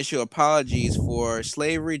 and issue apologies for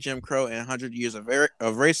slavery, Jim Crow, and 100 years of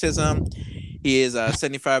racism. He is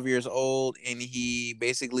 75 years old, and he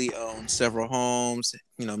basically owns several homes,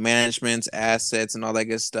 managements, assets, and all that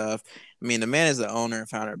good stuff. I mean, the man is the owner and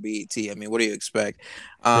founder of BET. I mean, what do you expect?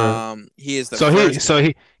 Right. He is the So he first. so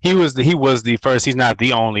he was the first. He's not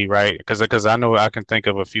the only, right? Because I know I can think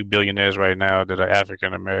of a few billionaires right now that are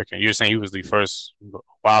African American. You're saying he was the first a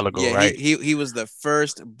while ago, Yeah, he right? he he was the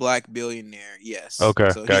first black billionaire. Yes,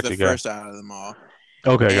 Okay, so he's got the you, got first out of them all.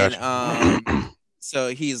 you. Okay, And got you. So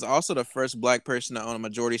he's also the first black person to own a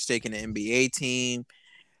majority stake in the NBA team.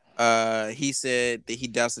 He said that he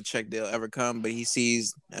doubts the check they'll ever come, but he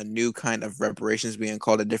sees a new kind of reparations being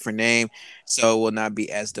called a different name, so it will not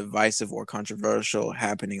be as divisive or controversial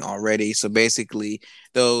happening already. So basically,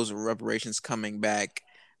 those reparations coming back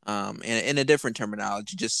in a different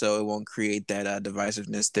terminology, just so it won't create that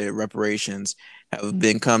divisiveness that reparations have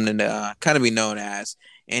been coming to kind of be known as.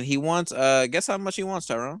 And he wants, guess how much he wants,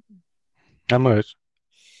 Tyrone? How much?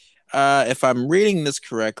 If I'm reading this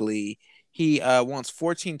correctly, he wants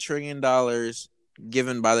 $14 trillion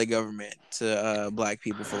given by the government to black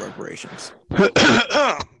people for reparations.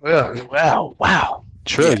 Wow.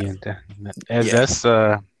 Yeah, Trillion.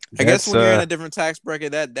 yeah. I guess That's when you're in a different tax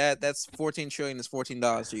bracket, that's 14 trillion is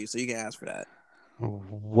 $14 to you, so you can ask for that.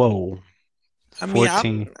 whoa. I mean,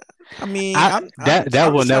 14. That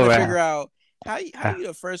I'm will just trying to never figure happen. out how you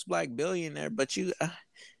the first black billionaire, but you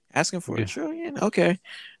asking for a Yeah, trillion? Okay.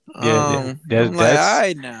 yeah. I'm like, all That's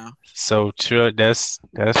right now. so true. That's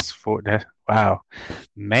for that. Wow,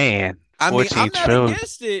 man. I mean, 14 I'm not trillion.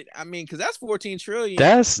 against it. I mean, because that's 14 trillion.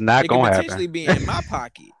 That's not It could gonna happen. potentially be in my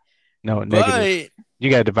pocket. No, negative. But You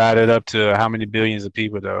got to divide it up to how many billions of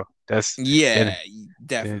people, though. yeah, Then,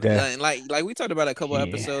 definitely. that, Like we talked about a couple yeah.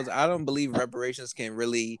 episodes, I don't believe reparations can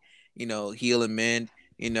really, heal and mend,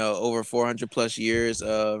 over 400 plus years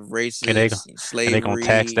of And they racist and they gonna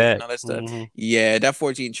tax slavery and that. all that stuff. Hmm. Yeah, that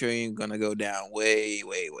 14 trillion gonna go down way,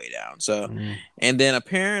 way, way down. So, Hmm. and then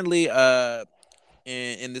apparently,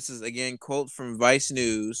 and this is again quote from Vice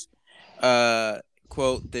News, uh,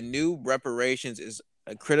 quote, the new reparations is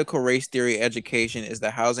a critical race theory education is the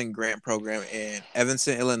housing grant program in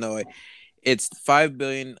Evanston, Illinois. It's 5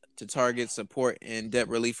 billion to target support and debt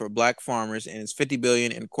relief for black farmers, and it's 50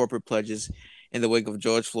 billion in corporate pledges in the wake of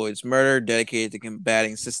George Floyd's murder, dedicated to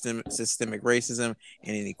combating systemic racism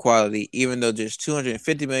and inequality, even though just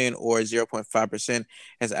 250 million or 0.5%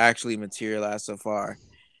 has actually materialized so far.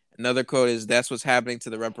 Another quote is, that's what's happening to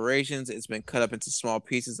the reparations. It's been cut up into small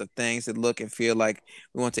pieces of things that look and feel like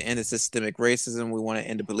we want to end the systemic racism. We want to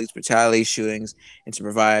end the police brutality shootings and to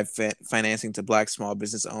provide financing to black small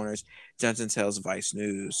business owners. Johnson tells Vice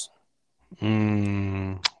News.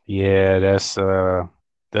 Yeah, that's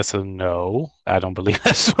a no. I don't believe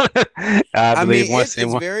that's what I I believe mean, once it's in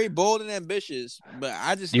one. very bold and ambitious, but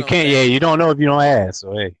I just You don't can't, yeah, think. you don't know if you don't ask.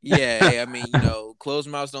 So hey. Yeah, hey, I mean, closed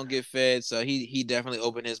mouths don't get fed, so he definitely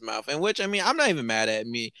opened his mouth. And which, I mean, I'm not even mad at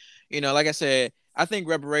me. Like I said, I think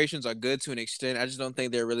reparations are good to an extent. I just don't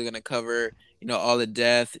think they're really going to cover, all the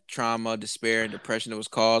death, trauma, despair, and depression that was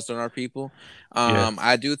caused on our people. Yeah,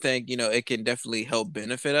 I do think, it can definitely help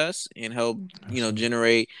benefit us and help, absolutely.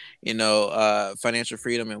 generate, financial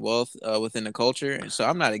freedom and wealth within the culture. And so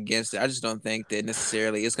I'm not against it. I just don't think that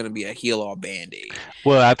necessarily it's going to be a heal all band aid.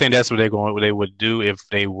 Well, I think that's what they would do if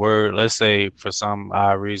they were, let's say for some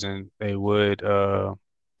odd reason, they would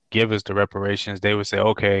give us the reparations. They would say,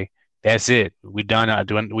 okay, that's it. We done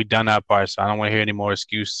our part. So I don't want to hear any more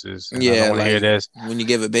excuses, and I don't Yeah, want to hear like this. when you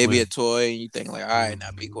give a baby Well, a toy and you think like, all right,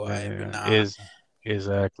 now be quiet, but nah. is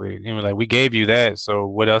exactly. You know, like we gave you that, so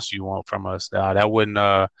what else you want from us? That wouldn't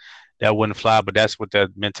fly. But that's what that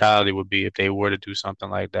mentality would be if they were to do something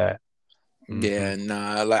like that. Hmm. Yeah,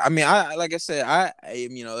 nah. Like I mean, I like I said,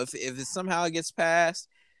 if it somehow gets passed,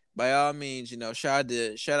 by all means, shout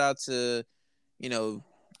out to, you know,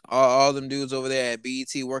 all them dudes over there at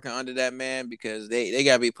BET working under that man, because they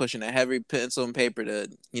gotta be pushing a heavy pencil and paper to,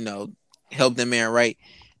 help them man write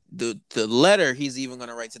the letter he's even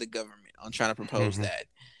gonna write to the government on trying to propose Hmm. that.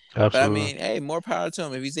 But I Absolutely. mean, hey, more power to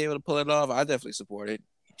him. If he's able to pull it off, I definitely support it.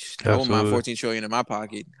 I wouldn't mind Absolutely. 14 trillion in my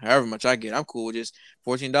pocket. However much I get, I'm cool with just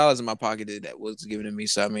 $14 in my pocket that was given to me.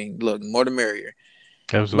 So I mean, look, more the merrier.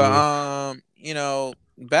 But Absolutely.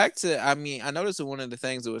 back to, I mean, I noticed that one of the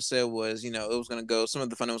things that was said was, it was gonna go, some of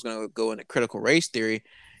the funding was gonna go into critical race theory.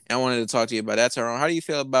 And I wanted to talk to you about that, Tyrone. How do you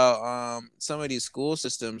feel about some of these school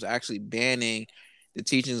systems actually banning the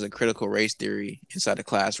teachings of critical race theory inside the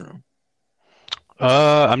classroom?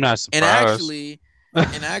 I'm not And surprised. actually,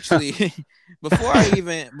 and actually, before I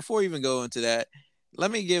even go into that, let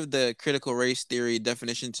me give the critical race theory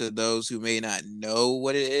definition to those who may not know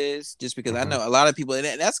what it is, just because I Hmm. know a lot of people, and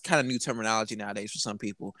that's kind of new terminology nowadays for some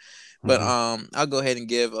people. But Hmm. I'll go ahead and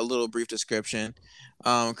give a little brief description.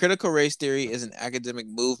 Critical race theory is an academic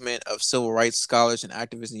movement of civil rights scholars and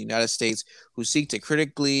activists in the United States who seek to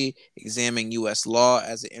critically examine U.S. law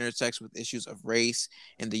as it intersects with issues of race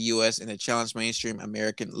in the U.S. and to challenge mainstream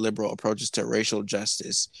American liberal approaches to racial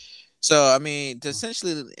justice. So, I mean, to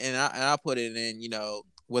essentially, and I'll put it in,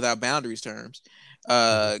 without boundaries terms,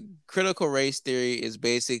 Hmm. critical race theory is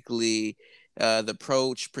basically the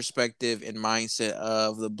approach, perspective, and mindset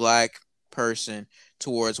of the black person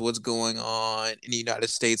towards what's going on in the United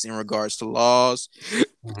States in regards to laws.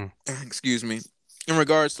 Mhm. Excuse me. In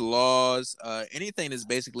regards to laws, anything that's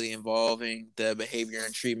basically involving the behavior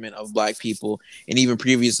and treatment of black people, and even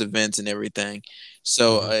previous events and everything.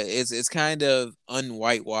 So Mhm. it's kind of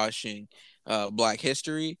unwhitewashing black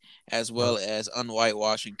history as Right. well as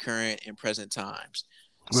unwhitewashing current and present times.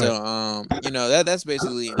 Right. So that's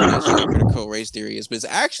basically in a nutshell what critical race theory is. But it's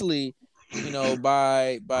actually,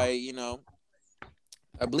 by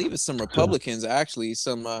I believe it's some So, Republicans actually,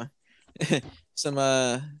 some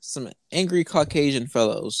angry Caucasian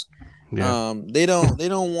fellows. yeah. They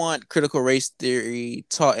don't want critical race theory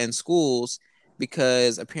taught in schools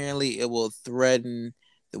because apparently it will threaten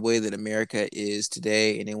the way that America is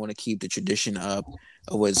today, and they want to keep the tradition up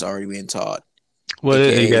of what's already being taught, Well, you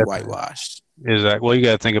aka got whitewashed. well, you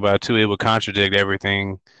got to think about it too. It would contradict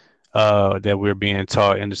everything that we're being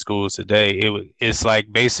taught in the schools today. It's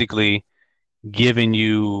like basically giving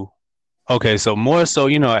you. Okay, so more so,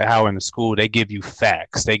 how in the school they give you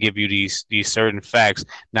facts. They give you these certain facts.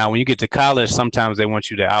 Now, when you get to college, sometimes they want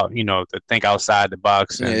you to think outside the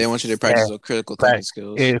box Yeah, and they want you to practice those critical thinking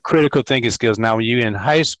skills. critical thinking skills. Now, when you're in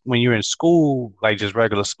when you're in school, like just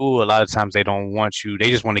regular school, a lot of times they don't want you. They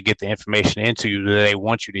just want to get the information into you that they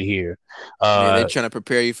want you to hear. Yeah, they're Uh, trying to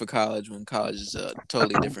prepare you for college when college is a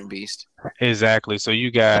totally different beast. exactly. So you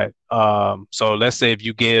got so let's say if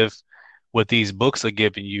you give what these books are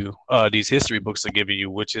giving you, these history books are giving you,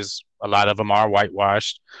 which is a lot of them are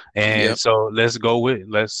whitewashed. And Yep. so let's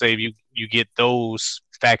say you get those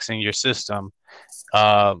facts in your system.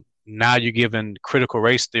 Now you're given critical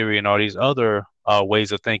race theory and all these other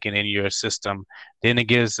ways of thinking in your system. Then it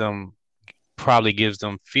probably gives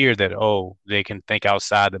them fear that, oh, they can think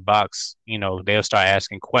outside the box. They'll start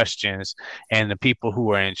asking questions, and the people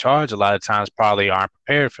who are in charge a lot of times probably aren't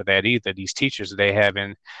prepared for that either. These teachers that they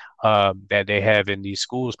have in these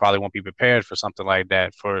schools probably won't be prepared for something like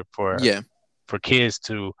that, Yeah. for kids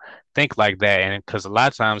to think like that. And because a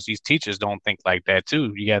lot of times these teachers don't think like that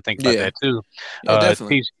too. You got to think about Yeah. that too. Yeah. uh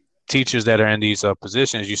Definitely. teach, Teachers that are in these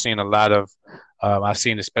positions, you've seen a lot of I've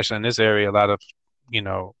seen, especially in this area, a lot of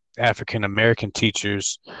African American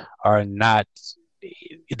teachers are not.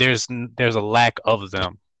 There's a lack of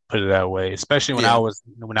them. Put it that way. Especially Yeah.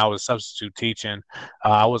 when I was substitute teaching,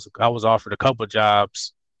 I was offered a couple of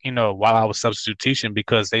jobs. While I was substitute teaching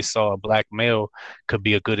because they saw a black male could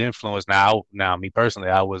be a good influence. Now, me personally,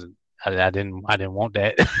 I didn't want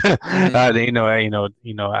that. Hmm.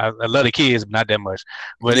 I love the kids, but not that much.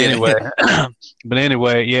 But Yeah.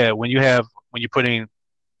 anyway, yeah. When you're putting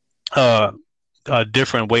uh, a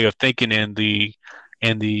different way of thinking in the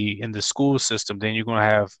school system, then you're gonna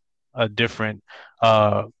have a different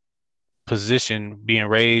uh, position being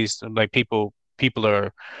raised. Like people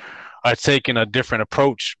are taking a different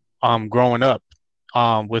approach growing up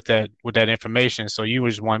with that information. So you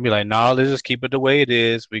just want to be like, no, let's just keep it the way it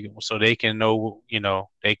is. So they can know,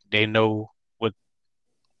 they know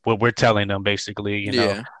what we're telling them basically,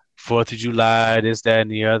 Yeah. 4th of July, this, that,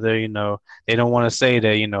 and the other. They don't want to say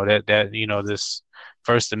that, this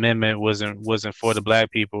First Amendment wasn't for the black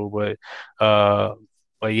people, uh,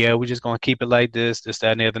 but yeah, we're just gonna keep it like this, that,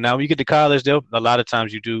 and the other. Now, when you get to college, a lot of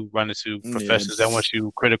times you do run into Yeah. professors that want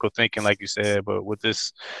you critical thinking, like you said. But with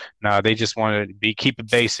this, now they just want to keep it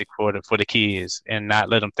basic for the kids and not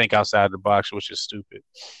let them think outside the box, which is stupid.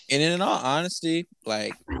 And in all honesty,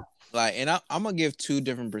 and I'm gonna give two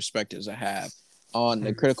different perspectives I have on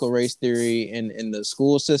the Mhm. critical race theory in the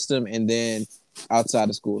school system, and then outside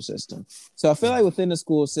the school system. So I feel like within the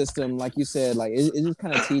school system, like you said, like it's just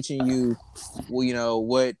kind of teaching you, well,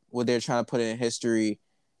 what they're trying to put in history,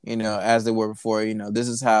 as they were before. This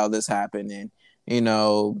is how this happened, and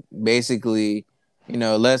basically,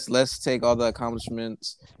 let's take all the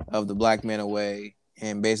accomplishments of the black man away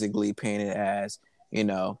and basically paint it as,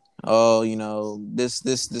 oh,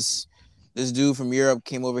 this dude from Europe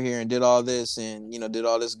came over here and did all this, and did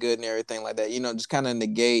all this good and everything like that. Just kind of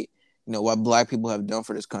negate what black people have done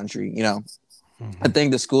for this country. I Mhm.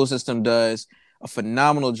 think the school system does a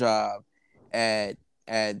phenomenal job at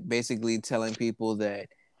basically telling people that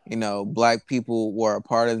black people were a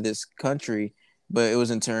part of this country, but it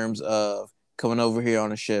was in terms of coming over here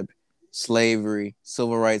on a ship, slavery,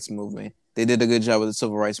 civil rights movement. They did a good job with the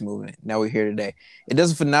civil rights movement. Now we're here today. It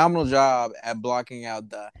does a phenomenal job at blocking out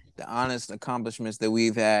the honest accomplishments that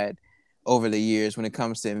we've had over the years when it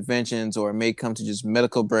comes to inventions, or it may come to just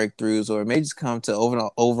medical breakthroughs, or it may just come to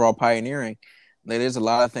overall pioneering. Like, there's a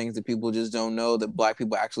lot of things that people just don't know that black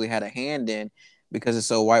people actually had a hand in because it's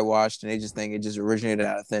so whitewashed, and they just think it just originated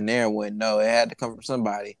out of thin air, when no, it had to come from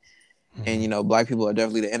somebody. And black people are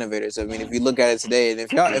definitely the innovators. I mean, if you look at it today, and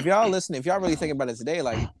if y'all listen, if y'all really think about it today,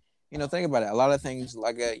 like think about it. A lot of things,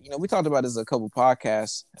 like we talked about this a couple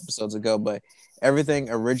podcast episodes ago, but everything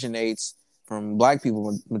originates from black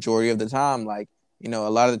people majority of the time. Like a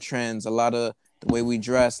lot of the trends, a lot of the way we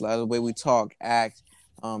dress, a lot of the way we talk, act,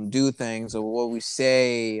 do things, or what we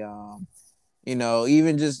say.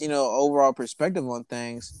 Even just overall perspective on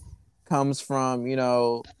things comes from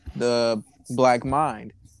the black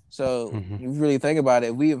mind. So Mm-hmm. you really think about it,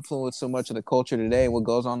 if we influence so much of the culture today, what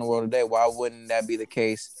goes on in the world today, why wouldn't that be the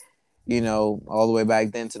case? All the way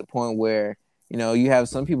back then, to the point where you have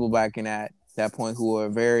some people back in that point who are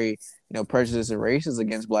very prejudiced and racist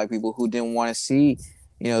against black people, who didn't want to see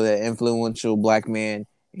the influential black man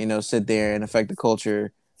sit there and affect the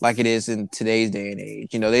culture like it is in today's day and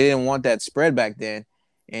age. They didn't want that spread back then,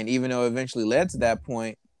 and even though it eventually led to that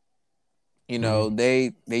point, Mm-hmm.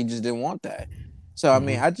 they just didn't want that. So I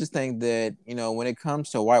mean, Mm-hmm. I just think that when it comes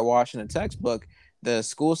to whitewashing a textbook, the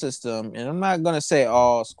school system, and I'm not gonna say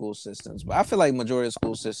all school systems, but I feel like majority of the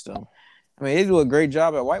school system, I mean, they do a great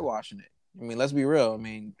job at whitewashing it. I mean, let's be real. I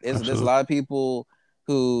mean, there's a Absolutely. lot of people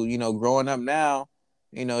who growing up now,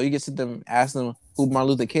 you get to them, ask them who Martin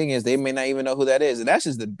Luther King is, they may not even know who that is, and that's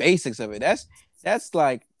just the basics of it. That's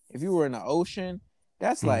like if you were in the ocean,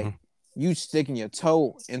 that's Mm-hmm. like you sticking your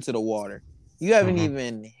toe into the water. You haven't Mm-hmm.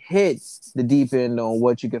 even hit the deep end on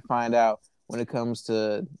what you could find out when it comes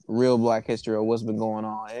to real Black history or what's been going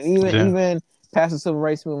on, and Yeah. even past the civil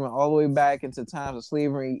rights movement all the way back into times of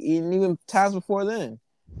slavery, and even times before then.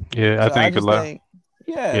 Yeah. I So I think a just lot. think,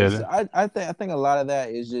 yes, Yeah. I think a lot of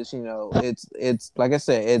that is just it's like I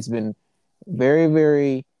said, it's been very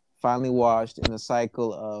very finely washed in the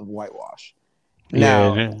cycle of whitewash.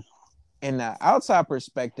 Now, Yeah. in the outside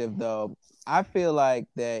perspective, though, I feel like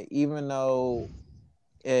that even though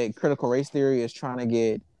critical race theory is trying to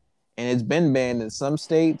get, and it's been banned in some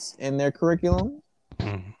states in their curriculum,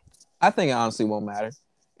 Mm-hmm. I think it honestly won't matter.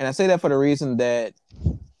 And I say that for the reason that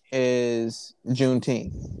is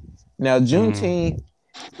Juneteenth. Now, Mm-hmm. Juneteenth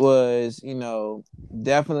was,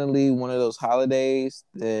 definitely one of those holidays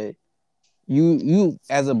that you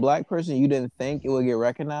as a black person, you didn't think it would get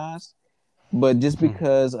recognized, but just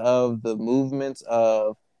because of the movements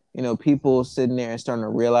of people sitting there and starting to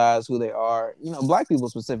realize who they are, black people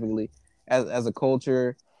specifically as a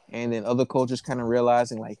culture, and then other cultures kind of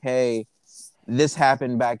realizing like, hey, this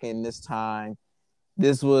happened back in this time,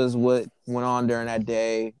 this was what went on during that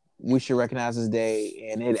day, we should recognize this day,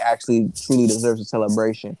 and it actually truly deserves a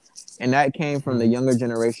celebration. And that came from the Mm-hmm. younger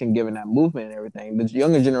generation giving that movement and everything, the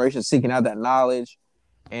younger generation seeking out that knowledge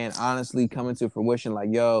and honestly coming to fruition like,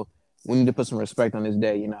 yo, we need to put some respect on this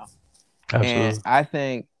day. And Absolutely. I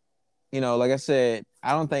think, like I said,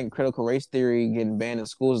 I don't think critical race theory getting banned in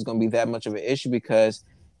schools is going to be that much of an issue, because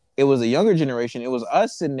it was a younger generation. It was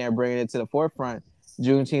us sitting there bringing it to the forefront,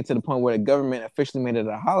 Juneteenth, to the point where the government officially made it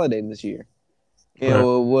a holiday this year. It Right.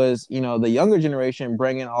 was, the younger generation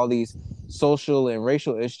bringing all these social and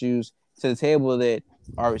racial issues to the table that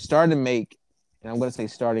are starting to make, and I'm going to say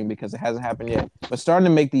starting because it hasn't happened yet, but starting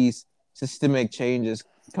to make these systemic changes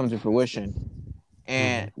come to fruition. Mm-hmm.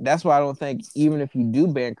 And that's why I don't think, even if you do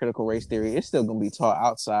ban critical race theory, it's still going to be taught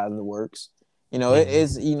outside of the works. It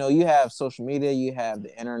is, Mm-hmm. you have social media, you have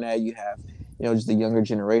the internet, you have, just the younger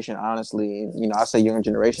generation, honestly. And, I say younger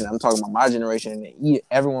generation, I'm talking about my generation and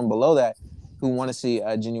everyone below that who want to see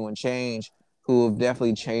a genuine change, who have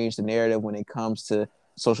definitely changed the narrative when it comes to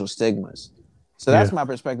social stigmas. So that's Yeah. my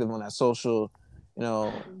perspective on that social,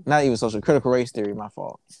 not even social, critical race theory, my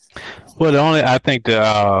fault. Well, the only I think that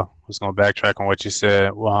I was going to backtrack on what you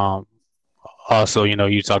said. Also,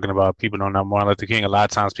 you talking about people don't know Martin Luther King. A lot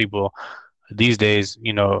of times, people these days,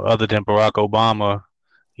 other than Barack Obama,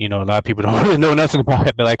 a lot of people don't really know nothing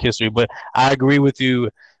about Black history. But I agree with you.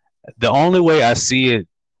 The only way I see it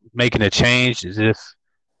making a change is if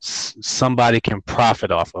somebody can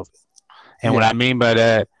profit off of it. And what Yeah. I mean by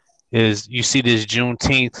that is you see this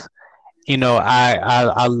Juneteenth.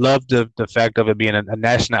 I love the fact of it being a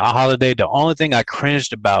national holiday. The only thing I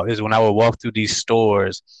cringed about is when I would walk through these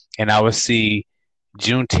stores and I would see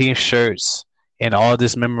Juneteenth shirts and all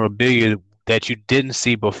this memorabilia that you didn't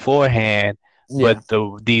see beforehand. But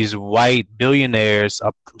Yeah. these white billionaires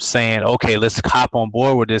are saying, okay, let's hop on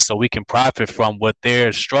board with this so we can profit from what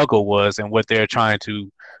their struggle was and what they're trying to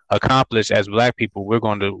accomplish as black people. We're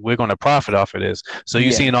going to profit off of this. So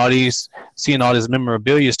you Yeah. seeing all this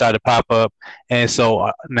memorabilia start to pop up, and so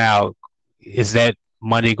now is that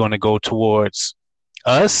money going to go towards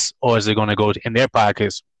us, or is it going to go in their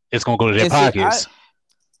pockets? It's going to go to their And see, I pockets.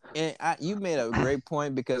 and I, you made a great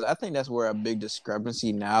point, because I think that's where a big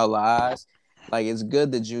discrepancy now lies. Like, it's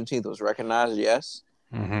good that Juneteenth was recognized, yes,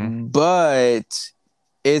 Mm-hmm. but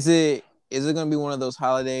is it going to be one of those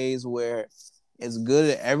holidays where it's good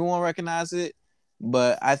that everyone recognizes it,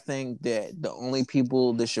 but I think that the only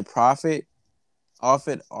people that should profit off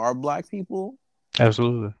it are Black people?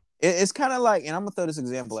 Absolutely. It's kind of like, and I'm gonna throw this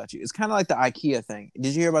example at you. It's kind of like the IKEA thing.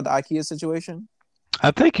 Did you hear about the IKEA situation?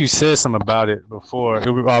 I think you said something about it before.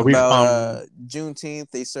 About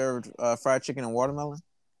Juneteenth, they served fried chicken and watermelon.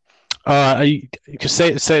 You could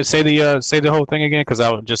say the whole thing again, because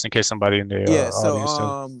I would, just in case somebody in the Yeah, audience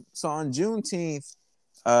does. so on Juneteenth,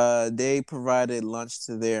 they provided lunch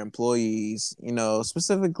to their employees,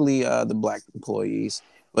 specifically the Black employees,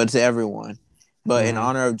 but to everyone. But in Mm-hmm.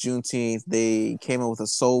 honor of Juneteenth, they came up with a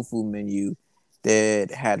soul food menu that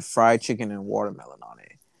had fried chicken and watermelon on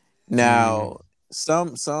it. Mm-hmm. Now,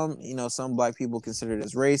 some Black people consider it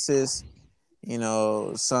as racist.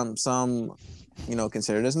 Some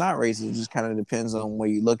consider it as not racist. It just kind of depends on where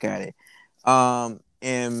you look at it.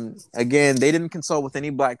 And again, they didn't consult with any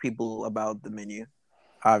Black people about the menu,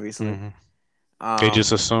 obviously. Mm-hmm. They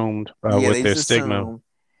just assumed Yeah, with they their just stigma. assume.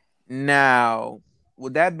 Now,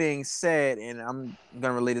 with that being said, and I'm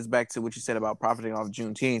gonna relate this back to what you said about profiting off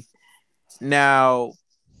Juneteenth. Now,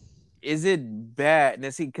 is it bad? Now,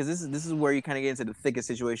 see, because this is where you kind of get into the thickest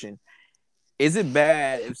situation. Is it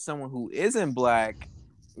bad if someone who isn't Black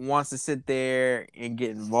wants to sit there and get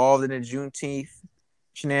involved in the Juneteenth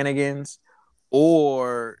shenanigans,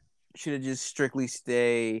 or should it just strictly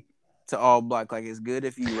stay to all Black? Like, it's good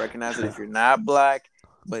if you recognize it if you're not Black,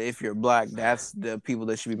 but if you're Black, that's the people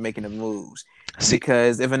that should be making the moves. See,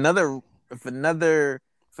 Because if another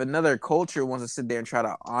culture wants to sit there and try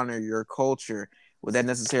to honor your culture, would that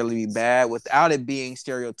necessarily be bad without it being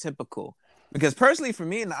stereotypical? Because personally, for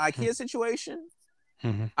me in the IKEA situation,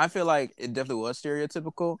 mm-hmm. I feel like it definitely was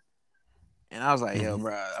stereotypical. And I was like, yo, Mm-hmm.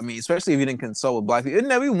 bro, I mean, especially if you didn't consult with Black people. It'd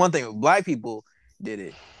never be one thing if Black people did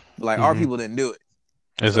it, but like our Mm-hmm. people didn't do it.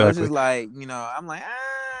 So it's Exactly. just like, I'm like,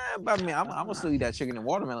 but I mean, I'm gonna still eat that chicken and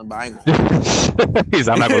watermelon, but I ain't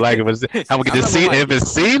gonna. I'm not gonna like it, but I'm gonna get I'm to not see gonna it like if it.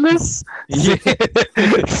 it's seamless. Yeah.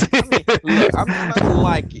 I mean, look, I'm not gonna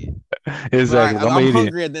like it, Exactly. but I'm I'm gonna eat it.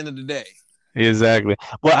 hungry at the end of the day. Exactly.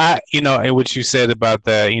 Well, and what you said about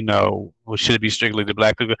that, well, should it be strictly to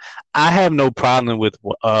Black people? I have no problem with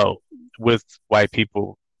white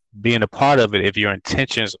people being a part of it if your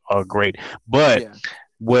intentions are great. But Yeah.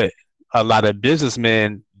 what a lot of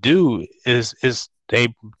businessmen do is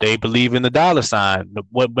they believe in the dollar sign.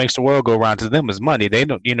 What makes the world go around to them is money. They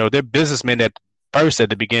don't, they're businessmen at first, at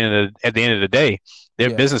the end of the day. They're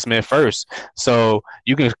Yeah. businessmen first. So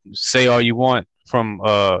you can say all you want from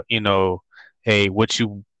what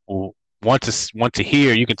you want to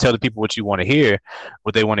hear. You can tell the people what you want to hear,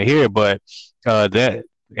 what they want to hear, but that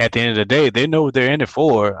at the end of the day, they know what they're in it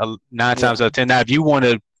for. Nine times out of 10. Now, if you want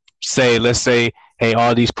to say, let's say, hey,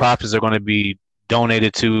 all these profits are going to be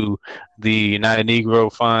donated to the United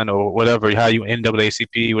Negro Fund or whatever, how you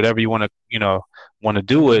NAACP, whatever you want to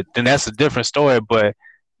do it, then that's a different story. But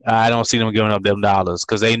I don't see them giving up them dollars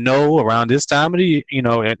because they know around this time of the,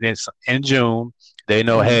 it's in June, they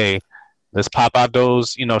know, hey, let's pop out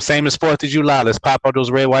those, same as 4th of July. Let's pop out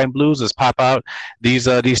those red, white, and blues. Let's pop out these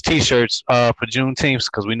T-shirts for Juneteenth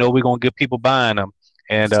because we know we're gonna get people buying them.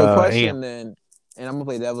 And So, question then, and I'm gonna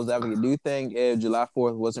play devil's advocate. Do you think if July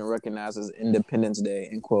 4th wasn't recognized as Independence Day,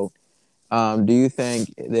 end quote, do you think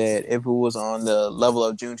that if it was on the level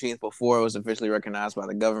of Juneteenth before it was officially recognized by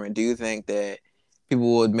the government, do you think that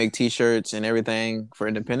people would make T-shirts and everything for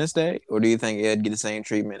Independence Day, or do you think it'd get the same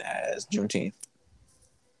treatment as Juneteenth?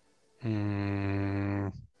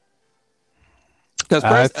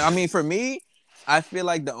 Because I mean, for me, I feel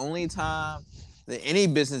like the only time that any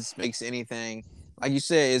business makes anything, like you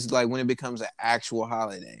said, is like when it becomes an actual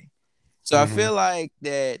holiday. So I feel like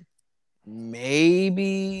that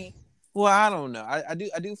maybe. Well, I don't know. I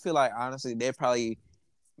do feel like honestly they'd probably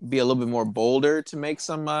be a little bit more bolder to make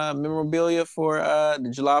some memorabilia for the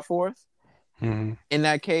July 4th. In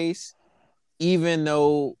that case, even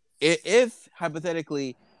though if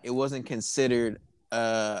hypothetically it wasn't considered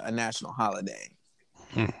a national holiday.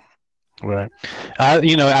 Right.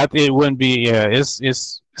 It wouldn't be. Yeah, it's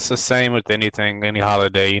the same with anything, any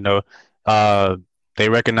holiday. They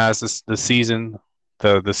recognize the season,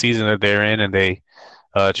 the season that they're in, and they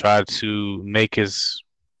try to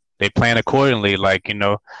they plan accordingly. Like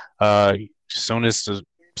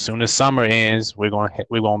soon as summer ends, we're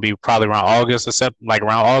gonna be probably around August or September. Like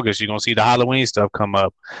around August, you're gonna see the Halloween stuff come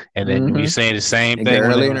up, and then we saying the same It thing. gets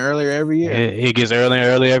earlier and earlier every year. It gets earlier and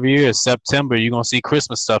earlier every year. September, you're gonna see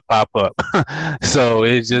Christmas stuff pop up. So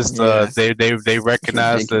it's just they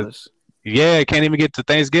recognize that. Yeah, can't even get to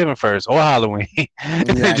Thanksgiving first or Halloween.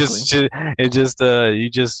 Exactly. You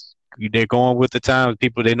just they're going with the times.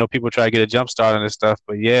 People they know people try to get a jump start on this stuff,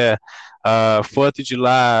 but yeah, 4th of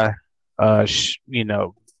July. You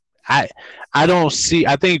know, I I don't see.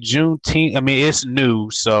 I think Juneteenth. I mean, it's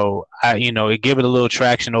new, so it give it a little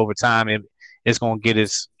traction over time. It's gonna get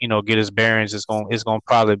its bearings. It's gonna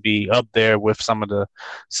probably be up there with some of the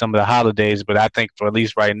holidays. But I think for at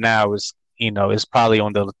least right now, it's probably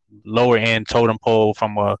on the lower end totem pole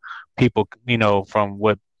from from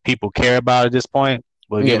what people care about at this point.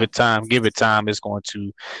 But give Yeah. it time. Give it time. It's going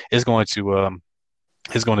to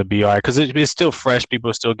be all right because it's still fresh. People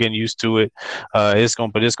are still getting used to it. But it's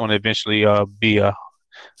going to eventually be a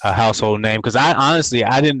household name. Because I honestly,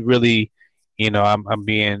 I didn't really, I'm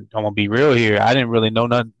gonna be real here. I didn't really know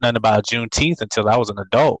nothing about Juneteenth until I was an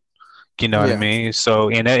adult. You know what I Yeah. mean? So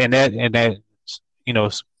and that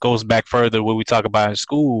goes back further what we talk about in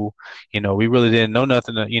school. We really didn't know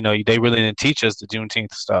nothing. They really didn't teach us the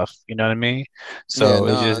Juneteenth stuff. You know what I mean? Yeah, So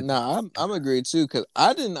it's no, just no, I'm agreed too because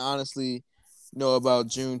I didn't honestly know about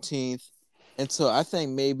Juneteenth until I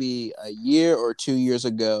think maybe a year or 2 years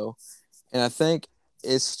ago, and I think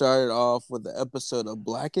it started off with the episode of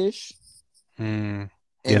Blackish, yeah,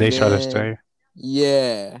 and they try to then stay.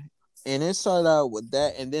 yeah, and it started out with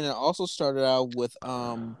that, and then it also started out with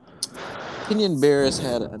Kenyon Barris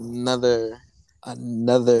had another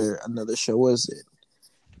show. What was it?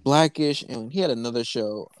 Blackish, and he had another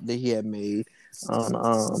show that he had made on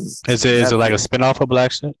Is it like a Netflix. spinoff of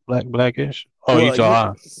Blackish? Oh, you Well,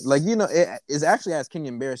 talk. it is actually has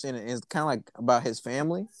Kenyon Barris in it. It's kind of like about his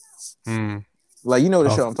family. Hmm. Like the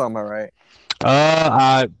Oh. show I'm talking about, right?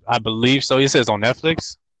 I believe so. It says on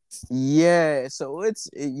Netflix. Yeah. So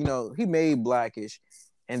he made Blackish,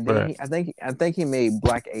 and then Right. I think he made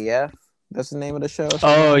Black AF. That's the name of the show, or something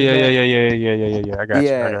Oh like yeah, yeah, that. yeah, yeah, yeah, yeah, yeah, yeah. I got you. I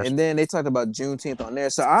Yeah, got and then they talked about Juneteenth on there.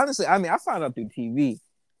 So honestly, I mean, I found out through TV.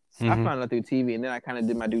 you. I Hmm. found out through TV, and then I kind of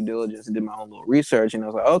did my due diligence and did my own little research, and I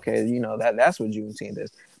was like, okay, that's what Juneteenth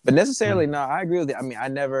is. But necessarily, no, I agree with you. I mean, I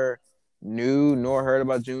never knew nor heard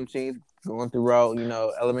about Juneteenth going throughout,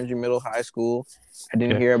 elementary, middle, high school. I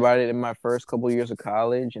didn't Yeah. hear about it in my first couple of years of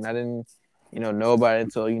college, and I didn't, know about it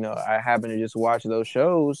until I happened to just watch those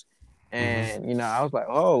shows, Hmm. and I was like,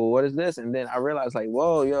 oh, what is this? And then I realized, like,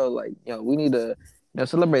 whoa, yo, like, we need to,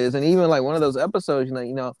 celebrate this. And even like one of those episodes,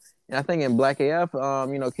 and I think in Black AF,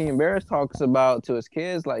 Kenyon Barris talks about to his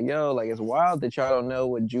kids, like, yo, like, it's wild that y'all don't know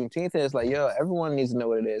what Juneteenth is. Like, yo, everyone needs to know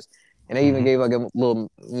what it is. And they even Hmm. gave like a little,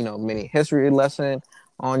 mini history lesson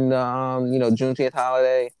on the, Juneteenth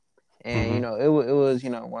holiday. And, Hmm. it was,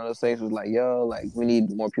 one of those things was like, yo, like, we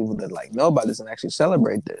need more people to like know about this and actually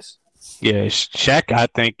celebrate this. Yeah, Shaq. I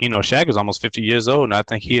think Shaq is almost 50 years old, and I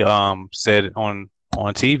think he said on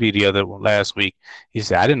TV last week. He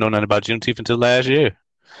said I didn't know nothing about Juneteenth until last year.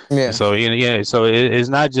 And Yeah. so yeah. So it's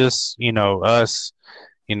not just us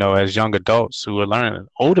as young adults who are learning.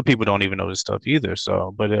 Older people don't even know this stuff either.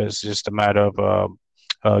 So, but it's just a matter of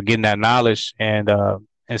getting that knowledge and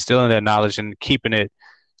instilling that knowledge and keeping it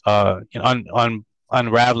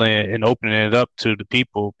unraveling it and opening it up to the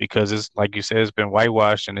people because it's like you said, it's been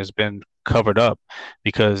whitewashed and it's been covered up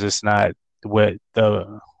because it's not what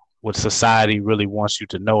society really wants you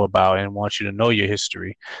to know about and wants you to know your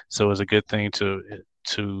history. So it's a good thing to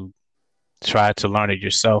try to learn it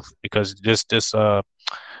yourself because this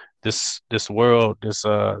world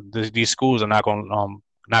these schools are not going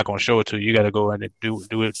to show it to you. You got to go in and do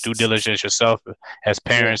it due diligence yourself as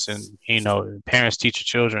Yeah. parents, and parents teach your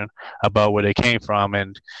children about where they came from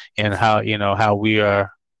and how how we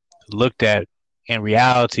are looked at in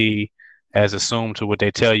reality as assumed to what they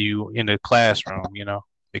tell you in the classroom.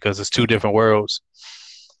 Because it's two different worlds.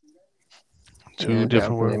 Yeah, Two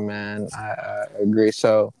different definitely, worlds. man. I agree.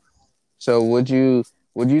 So would you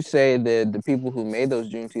say that the people who made those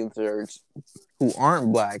Juneteenth shirts who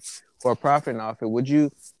aren't black who are profiting off it, would you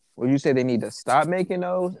say they need to stop making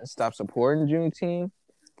those and stop supporting Juneteenth?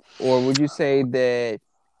 Or would you say that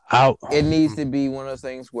Out. it needs to be one of those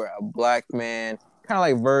things where a black man, kind of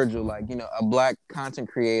like Virgil, like, a black content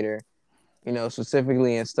creator,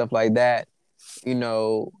 specifically and stuff like that, you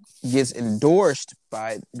know, gets endorsed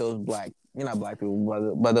by those black, not black people,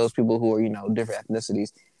 but by those people who are, different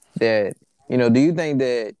ethnicities. That, do you think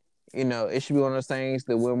that, it should be one of those things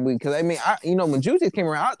that when because I mean, when Juneteenth came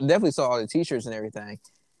around, I definitely saw all the T-shirts and everything,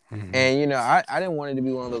 Mhm. and I didn't want it to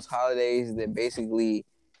be one of those holidays that basically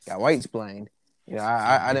got white explained.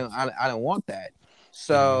 I didn't want that. Mhm.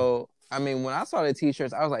 So I mean, when I saw the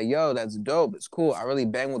T-shirts, I was like, "Yo, that's dope. It's cool. I really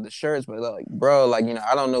bang with the shirts, but like, bro, like,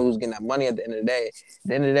 I don't know who's getting that money at the end of the day. At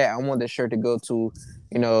the end of the day, I want this shirt to go to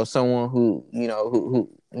someone who,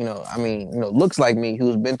 I mean, looks like me,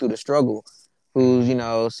 who's been through the struggle, who's,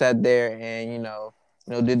 sat there and,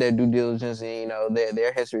 did their due diligence, and,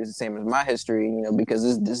 their history is the same as my history,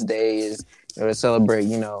 because this day is, to celebrate,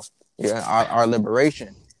 our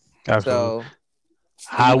liberation. Absolutely. So,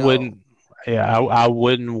 I wouldn't, yeah, I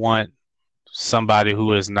wouldn't want somebody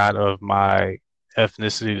who is not of my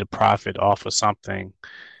ethnicity to profit off of something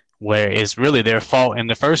where it's really their fault in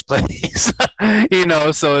the first place.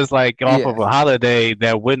 So it's like off of yeah. a holiday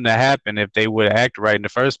that wouldn't have happened if they would have acted right in the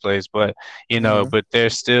first place. But, Mm-hmm. but they're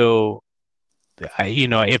still,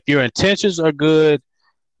 if your intentions are good,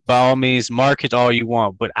 by all means, market all you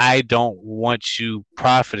want, but I don't want you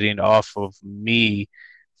profiting off of me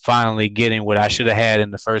finally getting what I should have had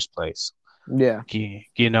in the first place. Yeah.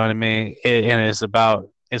 You know what I mean? And it's about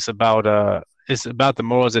the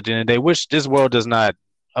morals at the end of the day, which this world does not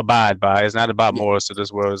abide by. It's not about Yeah. morals to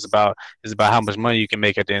this world. It's about how much money you can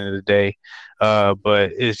make at the end of the day.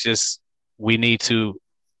 But it's just we need to.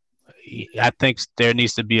 I think there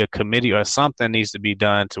needs to be a committee or something needs to be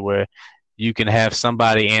done to where you can have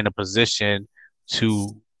somebody in a position to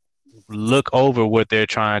look over what they're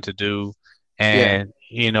trying to do, Yeah.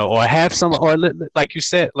 and or have some, or like you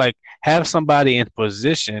said, like have somebody in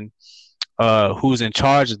position who's in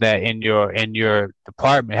charge of that in your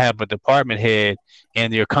department, have a department head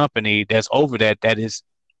in your company that's over that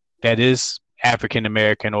is African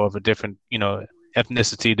American or of a different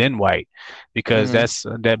ethnicity than white, because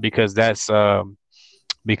Mm-hmm.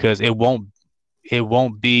 because it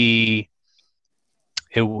won't be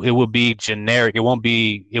it will be generic. It won't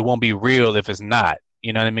be real if it's not.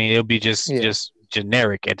 You know what I mean? It'll be just Yeah. just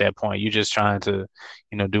generic at that point. You're just trying to,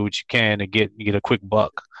 do what you can to get a quick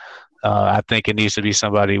buck. I think it needs to be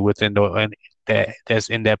somebody within that's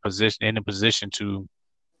in that position, in a position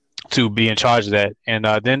to be in charge of that, and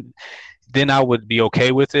then I would be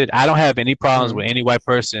okay with it. I don't have any problems Mm-hmm. with any white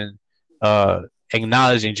person uh,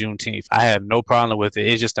 acknowledging Juneteenth. I have no problem with it.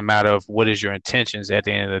 It's just a matter of what is your intentions at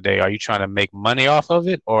the end of the day. Are you trying to make money off of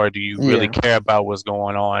it, or do you really Yeah. care about what's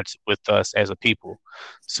going on with us as a people?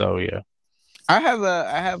 So yeah. I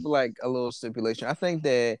have like a little stipulation. I think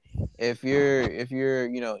that if you're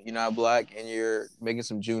you're not black and you're making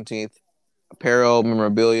some Juneteenth apparel,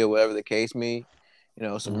 memorabilia, whatever the case may,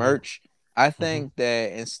 some Hmm. merch. I Hmm. think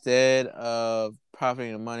that instead of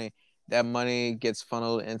profiting the money, that money gets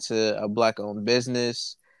funneled into a black owned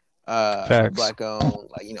business, a Facts. black owned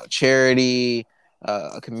like charity,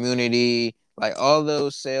 a community. Like all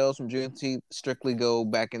those sales from Juneteenth strictly go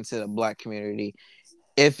back into the black community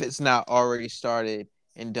if it's not already started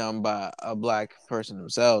and done by a black person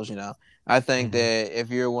themselves. I think Hmm. that if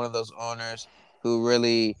you're one of those owners who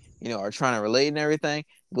really, are trying to relate and everything,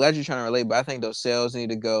 I'm glad you're trying to relate, but I think those sales need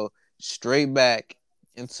to go straight back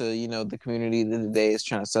into, the community that the day is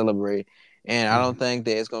trying to celebrate. And I don't Hmm. think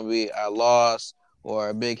that it's going to be a loss or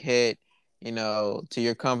a big hit, to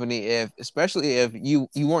your company especially if you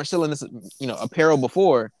weren't selling this, apparel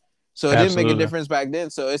before, so it didn't make a Absolutely. difference back then.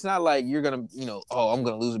 So it's not like you're gonna, oh, I'm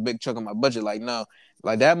gonna lose a big chunk of my budget. Like no,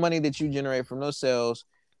 like that money that you generate from those sales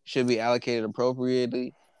should be allocated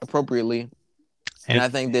appropriately. And And I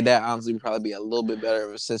think that honestly would probably be a little bit better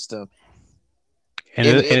of a system. and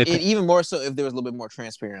If it, and it it, even more so if there was a little bit more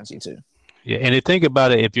transparency too. yeah, and to think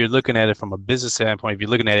about it, if you're looking at it from a business standpoint, if you're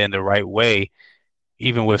looking at it in the right way,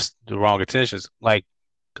 even with the wrong intentions, like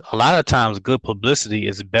a lot of times, good publicity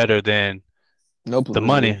is better than No the publicity.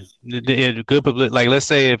 money. Good publicity. Like let's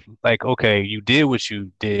say if like okay, you did what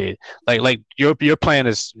you did. Like your plan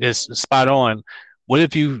is spot on. What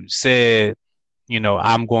if you said,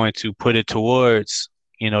 I'm going to put it towards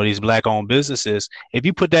these black owned businesses. If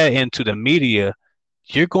you put that into the media,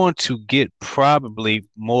 you're going to get probably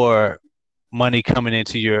more money coming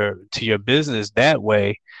into your business that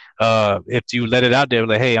way. If you let it out there,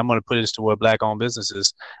 like, hey, I'm going to put this toward black owned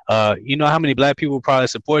businesses. You know how many black people probably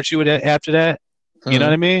support you with that after that? You know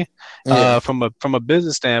what I Mm-hmm. mean? Yeah. From a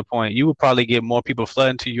business standpoint, you would probably get more people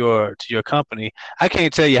flooding to your company. I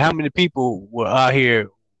can't tell you how many people were out here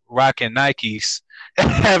rocking Nikes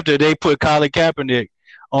after they put Colin Kaepernick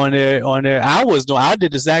on their. I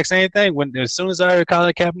did the exact same thing when as soon as I heard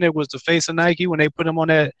Colin Kaepernick was the face of Nike when they put him on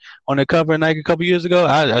the cover of Nike a couple years ago.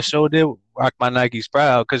 I sure did rock my Nikes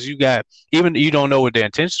proud because even you don't know what their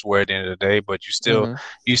intentions were at the end of the day, but Mm-hmm.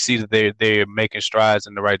 you see that they're making strides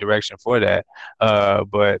in the right direction for that.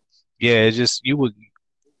 But yeah, it's just you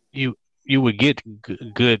you would get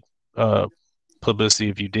good publicity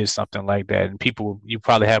if you did something like that, and you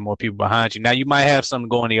probably have more people behind you. Now you might have something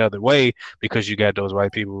going the other way because you got those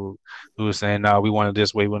white people who are saying, "No, we want it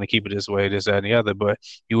this way, we want to keep it this way, this, that, and the other." But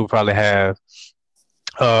you would probably have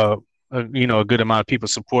uh a good amount of people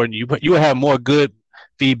supporting you, but you would have more good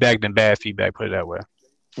feedback than bad feedback. Put it that way.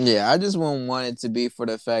 Yeah, I just wouldn't want it to be for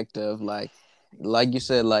the fact of like you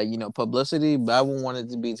said, publicity, but I wouldn't want it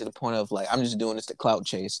to be to the point of like I'm just doing this to clout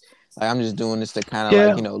chase. Like I'm just doing this to kind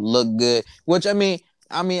of Yeah. look good. Which I mean,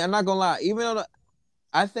 I'm not gonna lie. Even though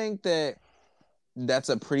I think that that's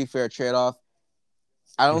a pretty fair trade off.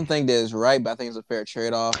 I don't think that it's right, but I think it's a fair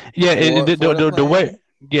trade off Yeah, for the the way plan.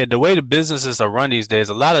 the way the businesses are run these days,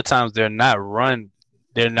 a lot of times they're not run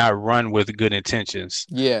with good intentions.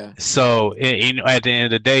 Yeah, So at the end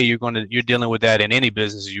of the day, you're dealing with that in any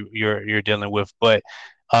business you're dealing with. But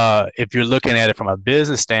if you're looking at it from a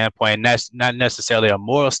business standpoint, and that's not necessarily a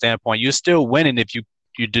moral standpoint, you're still winning if you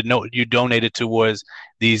donated towards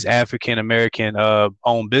these African American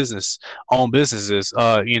owned businesses.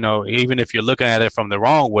 Even if you're looking at it from the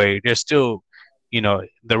wrong way, there's still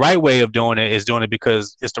the right way of doing it is doing it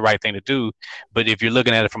because it's the right thing to do. But if you're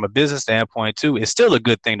looking at it from a business standpoint too, it's still a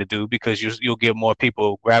good thing to do because you'll get more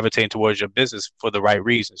people gravitating towards your business for the right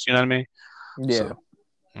reasons. You know what I mean? yeah. So,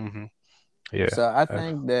 hmm yeah. So I Uh,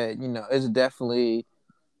 think that it's definitely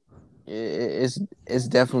it's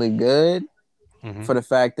definitely good hmm for the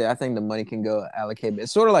fact that I think the money can go allocate.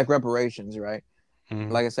 It's sort of like reparations, right?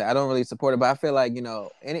 hmm Like I said, I don't really support it, but I feel like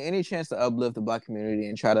any chance to uplift the black community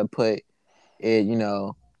and try to put it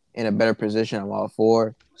in a better position, I'm all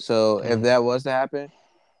for. So if hmm that was to happen,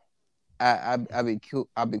 I'd be cool.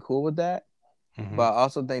 I'd be cool with that. But hmm I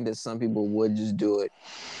also think that some people would just do it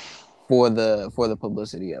for the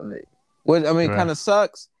publicity of it, which I mean Right. kind of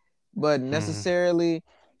sucks, but hmm necessarily,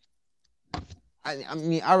 I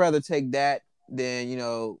mean I'd rather take that than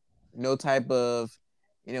no type of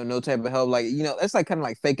no type of help. Like that's like kind of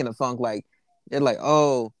like faking the funk. Like they're like,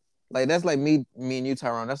 oh, like that's like me and you,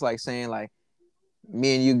 Tyrone. That's like saying like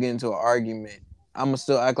me and you get into an argument. I'm gonna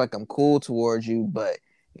still act like I'm cool towards you, but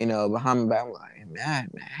behind my back, I'm like, man,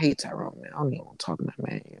 I hate Tyrone, man. I don't even want to talk to that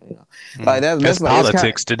man. Like That's that's like it's kind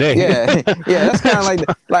of politics today. yeah, yeah. That's kind of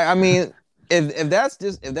like I mean, if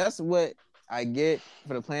that's what I get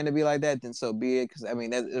for the plan to be like that, then so be it. Because I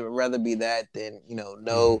mean, it would rather be that than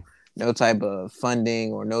Mhm, no type of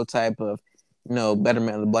funding or no type of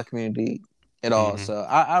betterment of the black community at all. mhm. So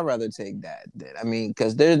I'd rather take that. I mean,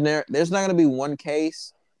 because there's not going to be one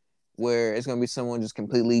case where it's going to be someone just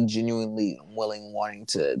completely, genuinely willing, wanting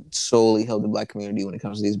to solely help the black community when it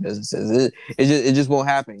comes to these businesses. It just won't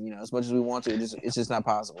happen. As much as we want to, it's just not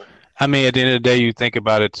possible. I mean, at the end of the day, you think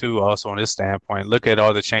about it too. Also, on this standpoint, look at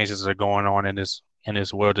all the changes that are going on in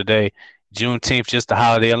this world today. Juneteenth, just the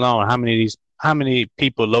holiday alone. How many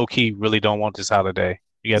people low key really don't want this holiday?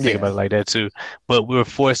 You got to think about Yeah. it like that too. But we're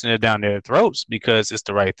forcing it down their throats because it's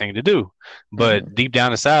the right thing to do. But Hmm. deep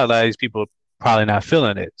down inside, a lot of these people probably not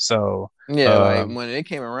feeling it. So, Yeah, like um, when it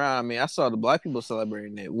came around, I mean, I saw the black people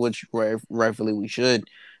celebrating it, which rightfully we should.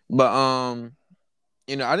 But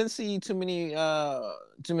I didn't see too many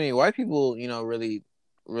white people,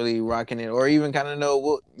 really rocking it or even kind of know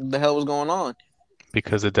what the hell was going on.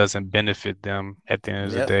 because it doesn't benefit them at the end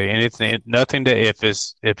of the Yep. day. And nothing that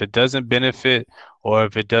if it doesn't benefit or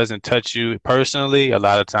if it doesn't touch you personally, a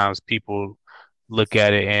lot of times people look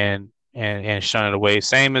at it and shun it away.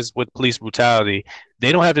 Same as with police brutality.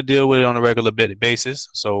 They don't have to deal with it on a regular basis.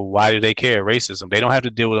 So why do they care? Racism. They don't have to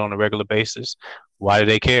deal with it on a regular basis. Why do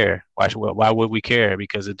they care? Why would we care?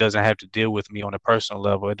 Because it doesn't have to deal with me on a personal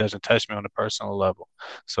level. It doesn't touch me on a personal level.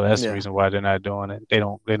 So that's the Yeah. reason why they're not doing it.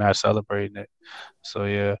 They're not celebrating it. So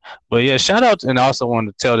yeah, but yeah, shout out, and I also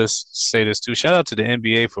wanted to say this too. Shout out to the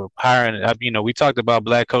NBA for hiring. We talked about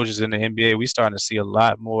black coaches in the NBA. We starting to see a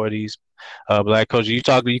lot more of these black coaches. You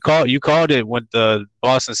called it with the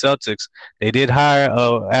Boston Celtics. They did hire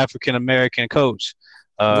a African American coach.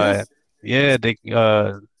 Yeah. Uh, yeah, they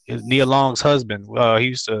Nia Long's husband. He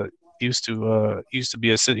used to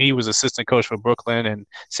be he was assistant coach for Brooklyn and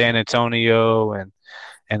San Antonio and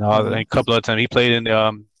Hmm. a couple of times he played in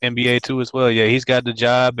the NBA too as well. Yeah, he's got the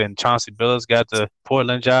job, and Chauncey Billups got the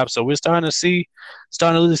Portland job. So we're starting to see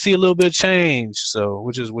a little bit of change. So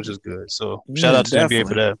which is good. So shout Yeah, out to the NBA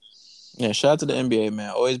for definitely. that. Yeah, shout out to the NBA,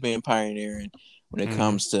 man. Always being pioneering when it hmm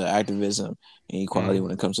comes to activism and equality hmm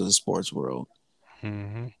when it comes to the sports world.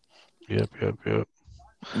 hmm Yep, yep, yep.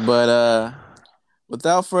 But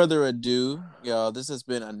without further ado, y'all, this has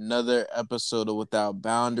been another episode of Without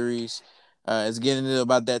Boundaries. It's getting to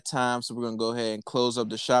about that time, so we're gonna go ahead and close up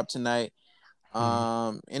the shop tonight. Mhm.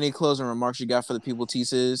 Any closing remarks you got for the people, T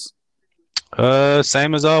Sis?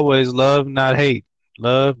 Same as always. Love, not hate.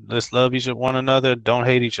 Love. Let's love one another. Don't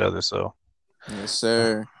hate each other. So. Yes, Uh,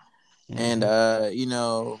 sir. And mhm.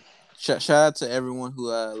 shout out to everyone who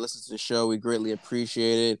listens to the show. We greatly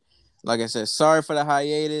appreciate it. Like I said, sorry for the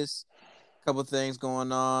hiatus. couple things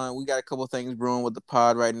going on. We got a couple things brewing with the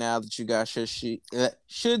pod right now that you guys should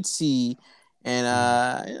see, and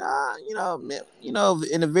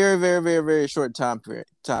in a very, very, very, very short time frame.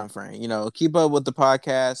 Keep up with the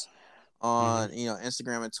podcast on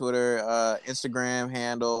Instagram and Twitter. Instagram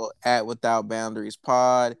handle at Without Boundaries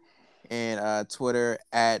Pod, and Twitter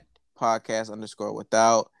at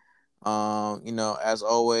podcast_without. As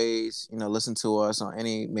always, listen to us on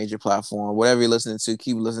any major platform, whatever you're listening to,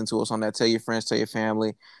 keep listening to us on that. Tell your friends, tell your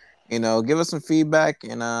family, give us some feedback,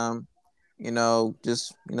 and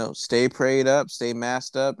just stay prayed up, stay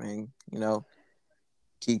masked up, and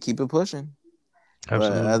keep it pushing.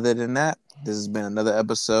 Absolutely. But other than that, this has been another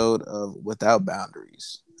episode of Without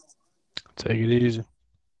Boundaries. Take it easy.